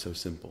same time so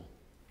simple.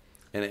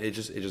 And it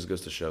just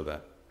goes to show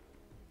that,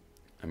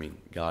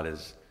 God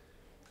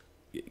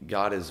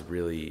is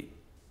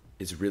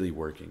really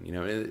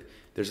working.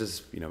 There's this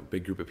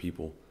big group of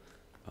people.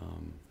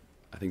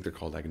 I think they're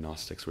called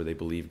agnostics, where they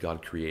believe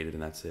God created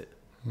and that's it.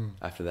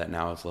 After that,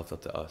 now it's left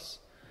up to us.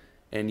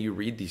 And you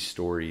read these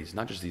stories,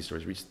 not just these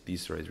stories,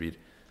 read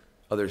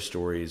other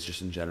stories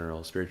just in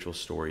general, spiritual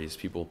stories,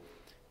 people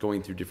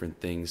going through different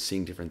things,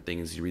 seeing different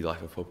things. You read the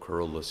life of Pope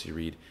Carolus, you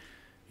read,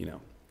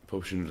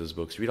 Pope Shenouda's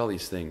books, you read all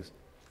these things.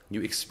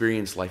 You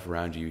experience life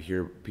around you, you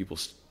hear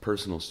people's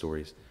personal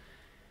stories.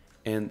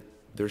 And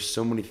there's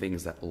so many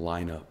things that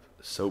line up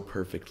so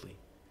perfectly.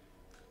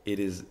 It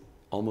is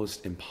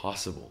almost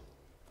impossible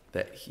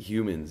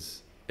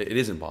it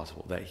is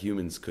impossible that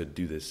humans could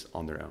do this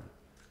on their own.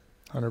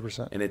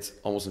 100%. And it's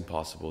almost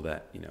impossible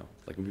that,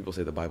 like when people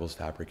say the Bible's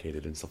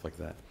fabricated and stuff like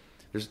that,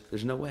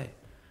 there's no way.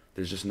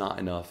 There's just not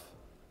enough.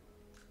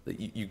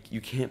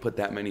 You can't put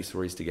that many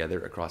stories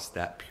together across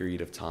that period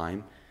of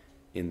time,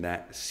 in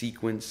that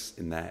sequence,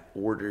 in that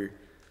order,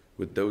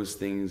 with those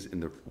things,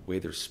 in the way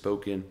they're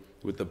spoken,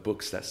 with the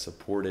books that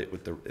support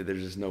it,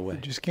 there's just no way.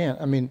 You just can't.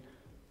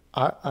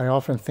 I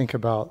often think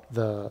about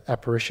the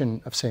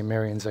apparition of St.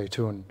 Mary in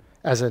Zaytun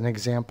as an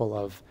example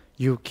of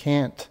you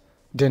can't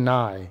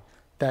deny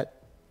that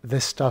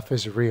this stuff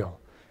is real.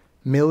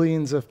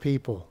 Millions of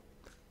people,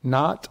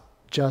 not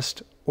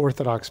just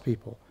Orthodox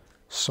people,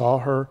 saw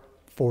her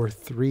for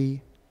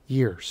 3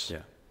 years.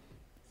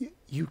 Yeah.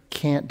 You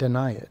can't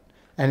deny it.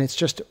 And it's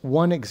just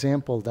one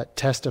example that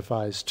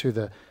testifies to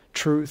the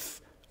truth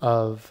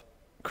of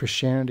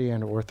Christianity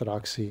and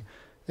Orthodoxy.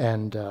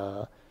 And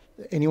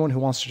anyone who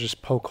wants to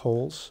just poke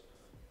holes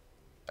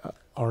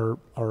are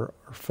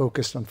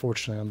focused,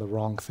 unfortunately, on the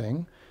wrong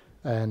thing.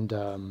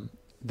 And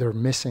they're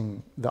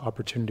missing the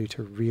opportunity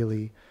to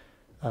really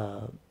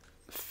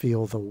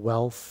feel the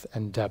wealth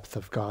and depth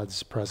of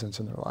God's presence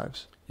in their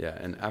lives. Yeah,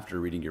 and after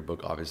reading your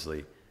book,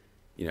 obviously,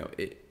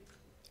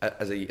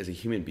 as a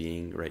human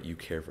being, right, you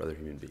care for other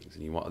human beings,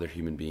 and you want other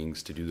human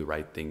beings to do the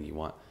right thing. You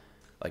want,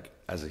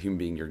 as a human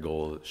being, your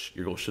goal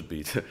should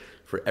be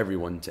for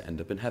everyone to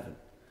end up in heaven.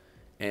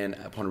 And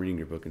upon reading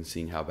your book and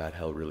seeing how bad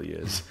hell really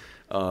is,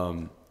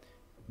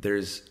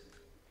 there's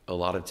a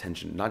lot of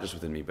tension, not just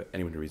within me, but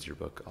anyone who reads your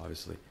book,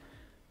 obviously,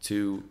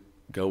 to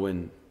go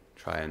and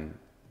try and,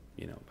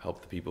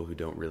 help the people who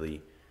don't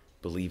really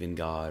believe in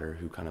God or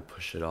who kind of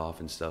push it off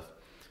and stuff.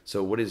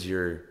 So what is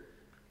your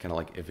kind of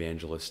like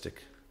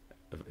evangelistic,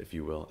 if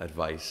you will,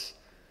 advice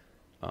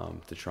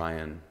to try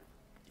and,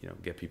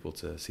 get people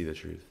to see the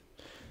truth?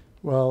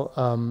 Well,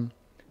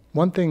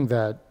 one thing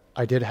that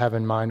I did have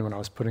in mind when I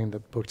was putting the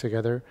book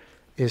together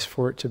is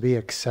for it to be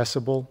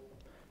accessible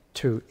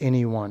to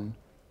anyone,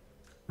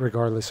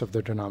 regardless of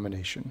their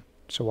denomination.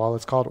 So while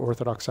it's called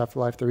Orthodox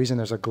Afterlife, the reason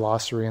there's a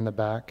glossary in the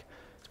back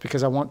is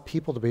because I want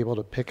people to be able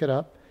to pick it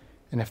up,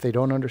 and if they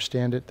don't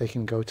understand it, they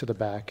can go to the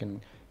back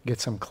and get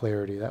some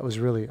clarity. That was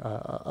really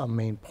a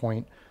main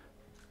point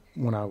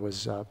when I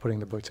was putting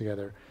the book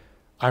together.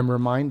 I'm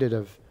reminded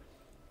of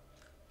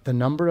the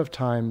number of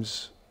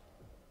times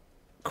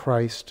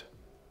Christ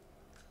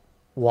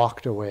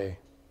walked away.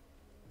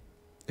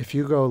 If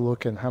you go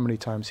look at how many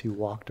times he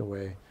walked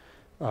away,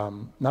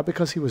 not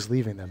because he was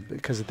leaving them,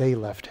 because they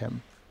left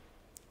him.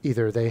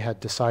 Either they had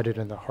decided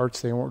in their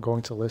hearts they weren't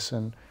going to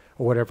listen,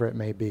 or whatever it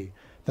may be.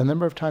 The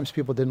number of times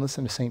people didn't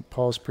listen to St.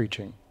 Paul's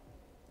preaching.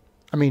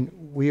 I mean,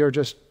 we are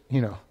just,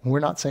 we're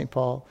not St.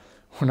 Paul,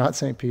 we're not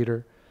St.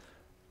 Peter.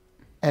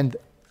 And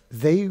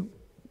they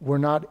were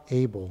not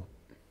able,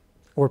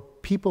 or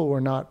people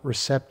were not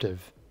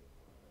receptive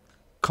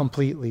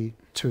completely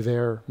to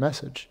their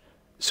message.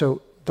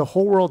 So the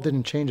whole world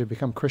didn't change and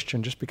become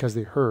Christian just because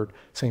they heard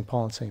St.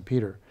 Paul and St.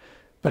 Peter.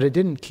 But it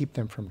didn't keep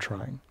them from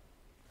trying.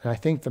 And I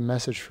think the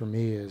message for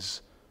me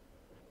is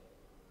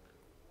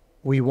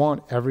we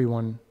want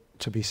everyone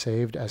to be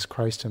saved as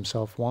Christ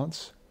himself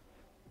wants.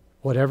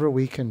 Whatever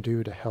we can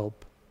do to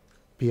help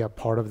be a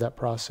part of that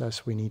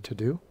process, we need to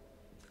do.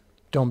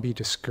 Don't be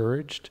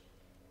discouraged.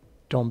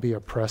 Don't be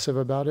oppressive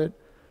about it.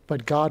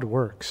 But God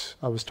works.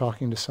 I was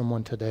talking to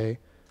someone today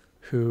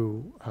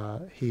who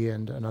he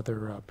and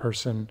another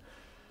person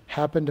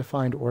happened to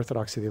find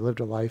Orthodoxy. They lived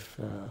a life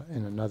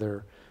in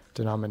another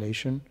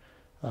denomination.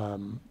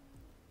 And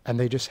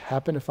they just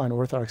happened to find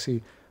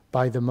Orthodoxy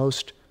by the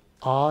most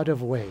odd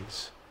of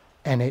ways.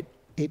 And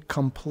it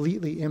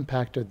completely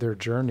impacted their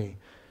journey.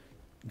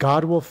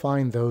 God will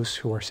find those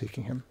who are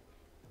seeking him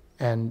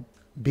and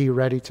be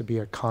ready to be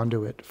a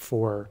conduit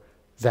for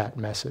that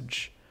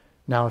message.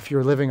 Now, if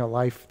you're living a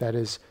life that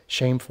is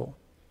shameful,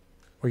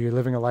 or you're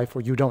living a life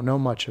where you don't know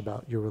much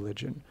about your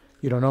religion,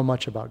 you don't know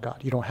much about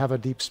God, you don't have a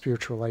deep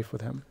spiritual life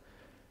with him,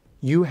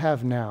 you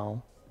have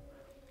now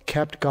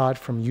kept God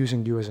from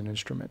using you as an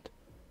instrument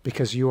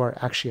because you are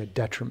actually a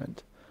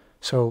detriment.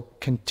 So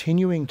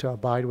continuing to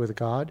abide with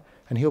God,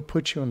 and he'll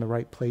put you in the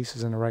right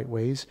places in the right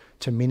ways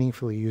to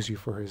meaningfully use you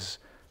for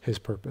his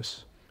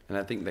purpose. And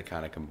I think that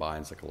kind of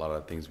combines like a lot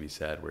of the things we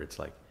said, where it's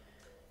like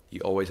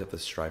you always have to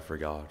strive for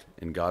God,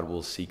 and God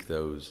will seek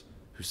those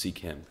who seek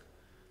him.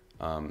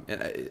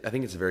 And I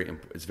think it's very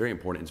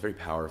important. It's very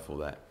powerful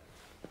that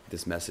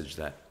this message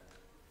that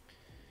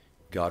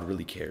God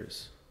really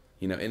cares,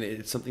 and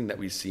it's something that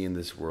we see in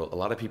this world. A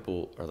lot of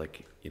people are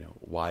like,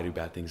 why do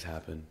bad things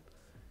happen?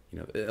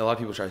 A lot of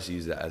people try to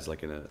use that as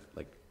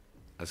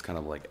as kind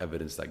of like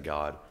evidence that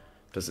God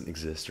doesn't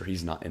exist or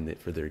he's not in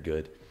it for their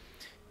good.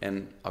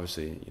 And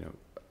obviously,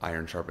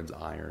 iron sharpens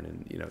iron,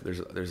 and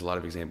there's a lot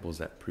of examples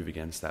that prove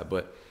against that.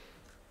 But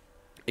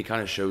it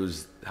kind of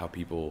shows how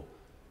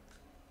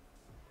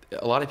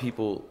a lot of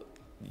people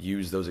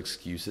use those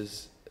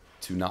excuses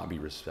to not be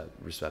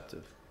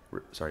receptive.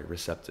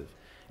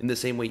 In the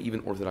same way, even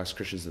Orthodox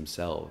Christians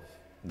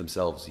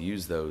themselves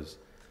use those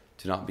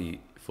to not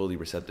be fully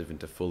receptive and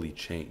to fully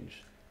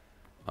change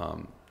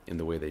in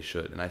the way they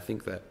should. And I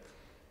think that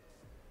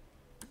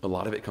a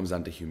lot of it comes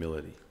down to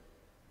humility.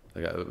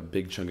 Like a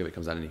big chunk of it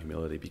comes down to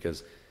humility,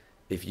 because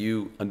if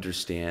you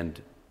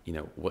understand,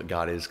 what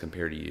God is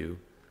compared to you,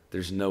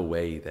 there's no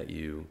way that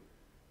you,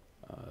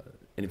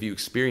 and if you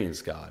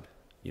experience God,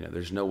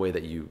 there's no way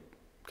that you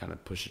kind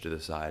of push it to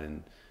the side.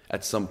 And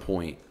at some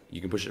point,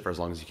 you can push it for as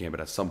long as you can, but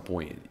at some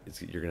point,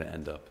 you're going to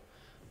end up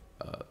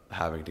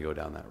having to go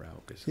down that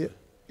route, basically.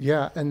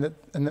 Yeah, and that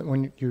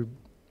when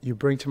you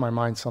bring to my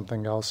mind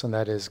something else, and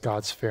that is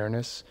God's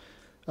fairness.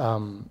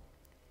 When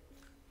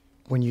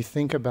you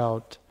think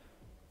about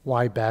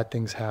why bad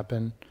things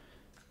happen,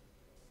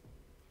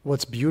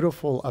 what's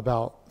beautiful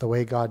about the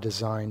way God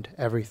designed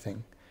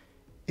everything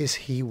is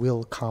he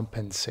will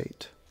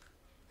compensate.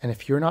 And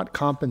if you're not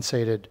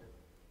compensated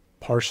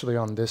partially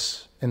in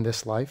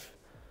this life,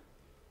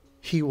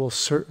 he will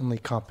certainly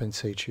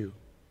compensate you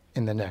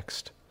in the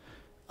next.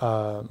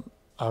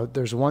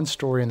 There's one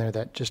story in there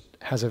that just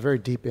has a very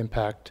deep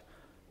impact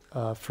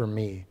for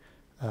me.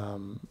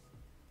 And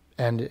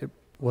it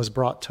was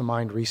brought to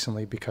mind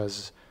recently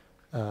because,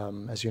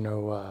 as you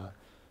know,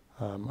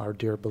 our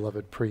dear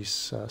beloved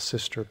priest's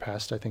sister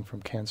passed, I think,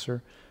 from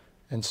cancer.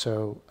 And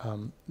so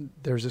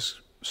there's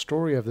this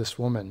story of this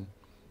woman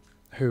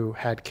who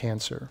had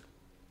cancer.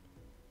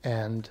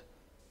 And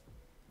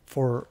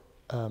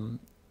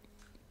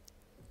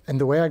and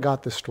the way I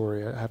got this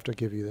story, I have to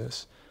give you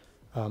this.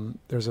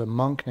 There's a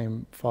monk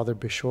named Father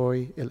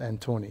Bishoy il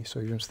Antoni, so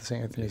he was to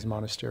St. Anthony's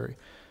Monastery.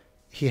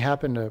 he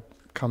happened to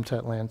come to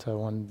Atlanta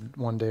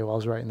one day while I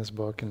was writing this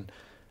book, and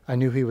I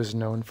knew he was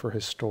known for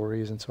his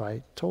stories, and so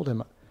I told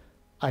him,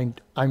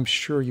 I'm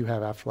sure you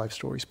have afterlife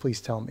stories.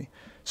 Please tell me.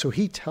 So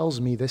he tells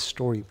me this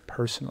story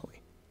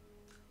personally.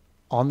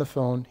 On the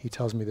phone, he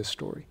tells me this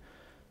story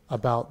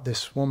about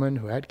this woman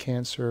who had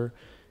cancer,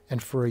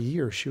 and for a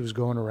year she was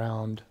going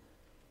around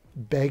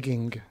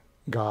begging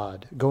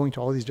God, going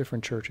to all these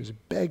different churches,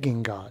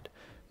 begging God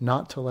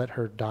not to let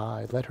her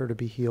die, let her to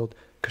be healed,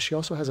 because she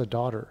also has a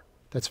daughter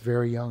that's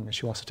very young and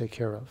she wants to take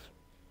care of.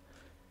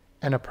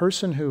 And a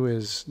person who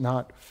is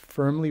not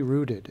firmly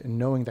rooted in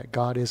knowing that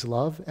God is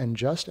love and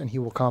just and he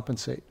will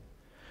compensate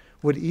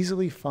would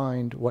easily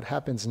find what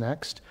happens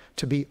next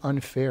to be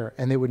unfair,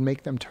 and they would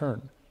make them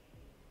turn.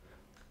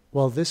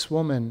 Well, this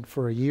woman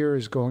for a year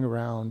is going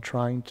around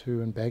trying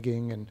to and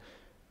begging, and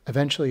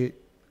eventually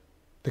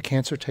the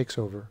cancer takes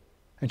over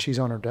and she's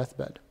on her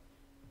deathbed.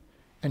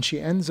 And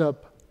she ends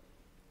up,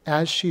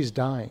 as she's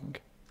dying,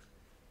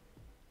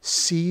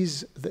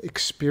 sees the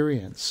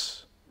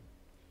experience,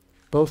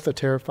 both the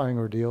terrifying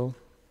ordeal,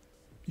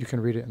 you can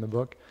read it in the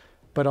book,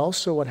 but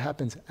also what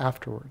happens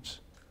afterwards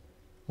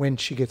when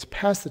she gets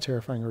past the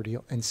terrifying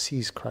ordeal and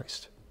sees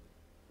Christ.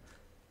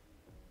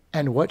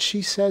 And what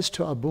she says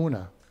to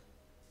Abuna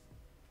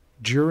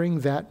during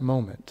that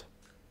moment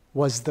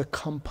was the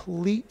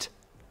complete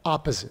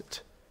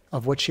opposite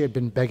of what she had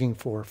been begging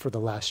for the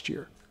last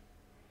year.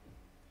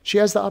 She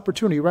has the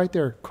opportunity right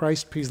there,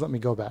 Christ, please let me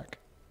go back.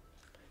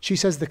 She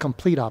says the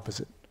complete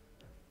opposite.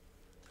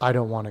 I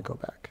don't want to go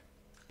back.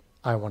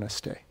 I want to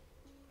stay.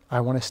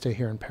 I want to stay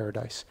here in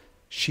paradise.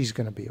 She's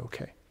going to be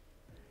okay.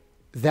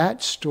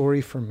 That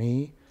story for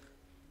me,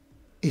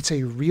 it's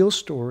a real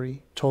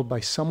story told by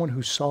someone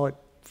who saw it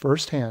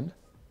firsthand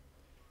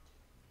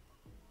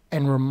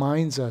and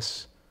reminds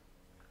us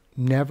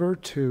never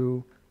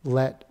to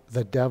let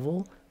the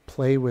devil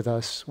play with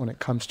us when it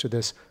comes to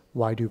this,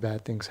 why do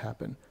bad things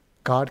happen?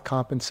 God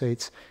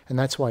compensates, and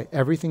that's why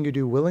everything you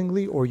do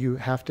willingly or you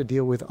have to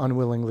deal with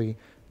unwillingly,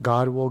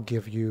 God will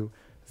give you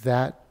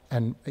that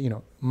and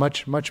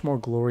much, much more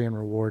glory and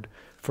reward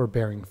for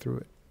bearing through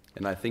it.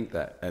 And I think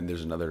that, and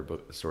there's another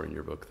story in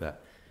your book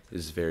that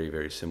is very,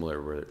 very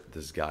similar, where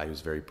this guy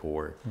who's very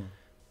poor,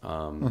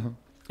 and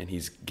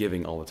he's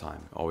giving all the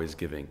time, always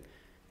giving,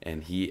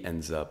 and he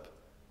ends up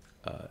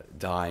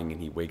dying,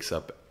 and he wakes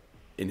up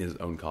in his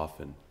own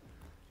coffin,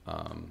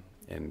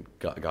 and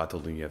God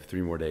told him, you have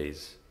 3 more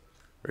days,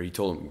 or he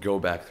told him, go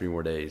back 3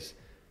 more days,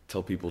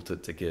 tell people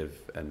to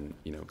give, and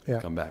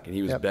come back, and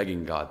he was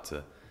begging God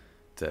to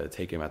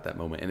take him at that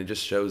moment. And it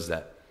just shows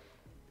that,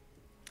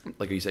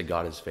 like you said,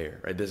 God is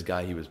fair, right? This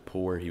guy, he was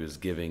poor, he was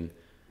giving,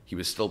 he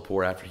was still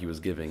poor after he was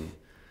giving,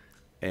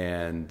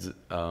 and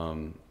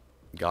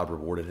God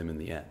rewarded him in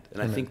the end.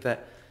 And I think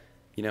that,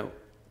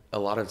 a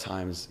lot of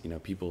times,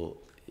 people,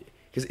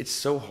 because it's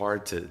so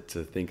hard to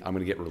think I'm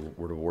going to get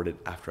rewarded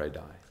after I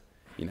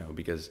die,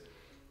 because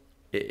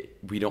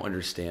we don't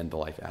understand the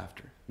life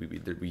after. We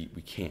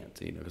can't,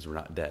 because we're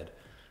not dead.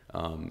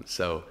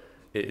 So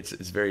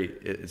it's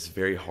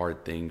very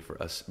hard thing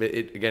for us. But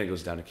it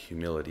goes down to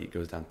humility. It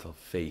goes down to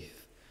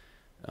faith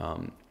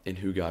in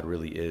who God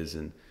really is,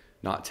 and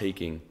not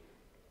taking,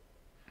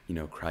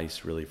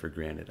 Christ really for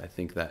granted. I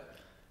think that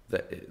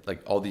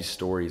like all these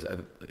stories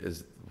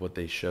is what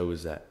they show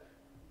is that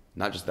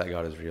not just that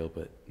God is real,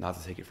 but not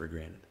to take it for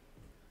granted.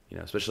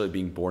 Especially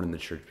being born in the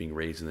church, being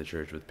raised in the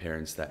church with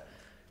parents that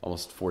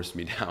almost forced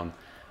me down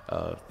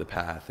the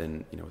path,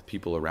 and with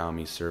people around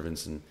me,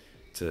 servants, and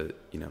to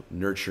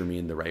nurture me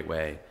in the right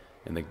way,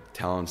 and the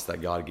talents that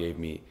God gave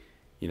me.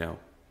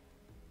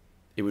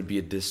 It would be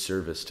a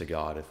disservice to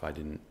God if I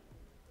didn't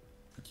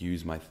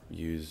use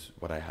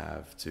what I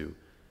have to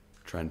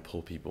try and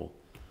pull people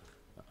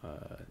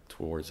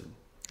towards Him.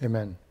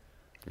 Amen.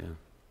 Yeah.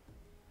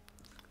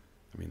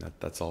 I mean,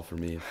 that's all for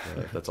me.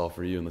 If that's all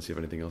for you, unless you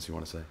have anything else you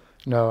want to say.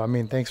 No,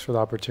 thanks for the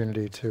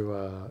opportunity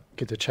to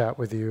get to chat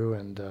with you,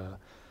 and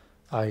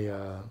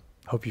I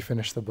hope you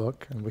finish the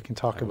book, and we can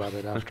talk about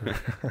it after.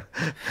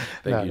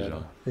 Thank you,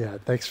 John. Yeah,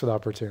 thanks for the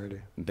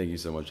opportunity. Thank you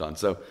so much, John.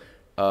 So,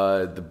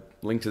 the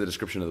link to the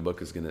description of the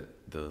book is gonna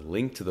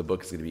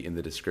be in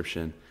the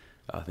description.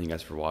 Thank you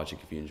guys for watching.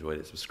 If you enjoyed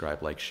it,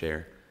 subscribe, like,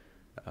 share,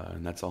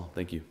 and that's all.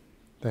 Thank you.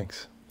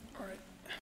 Thanks.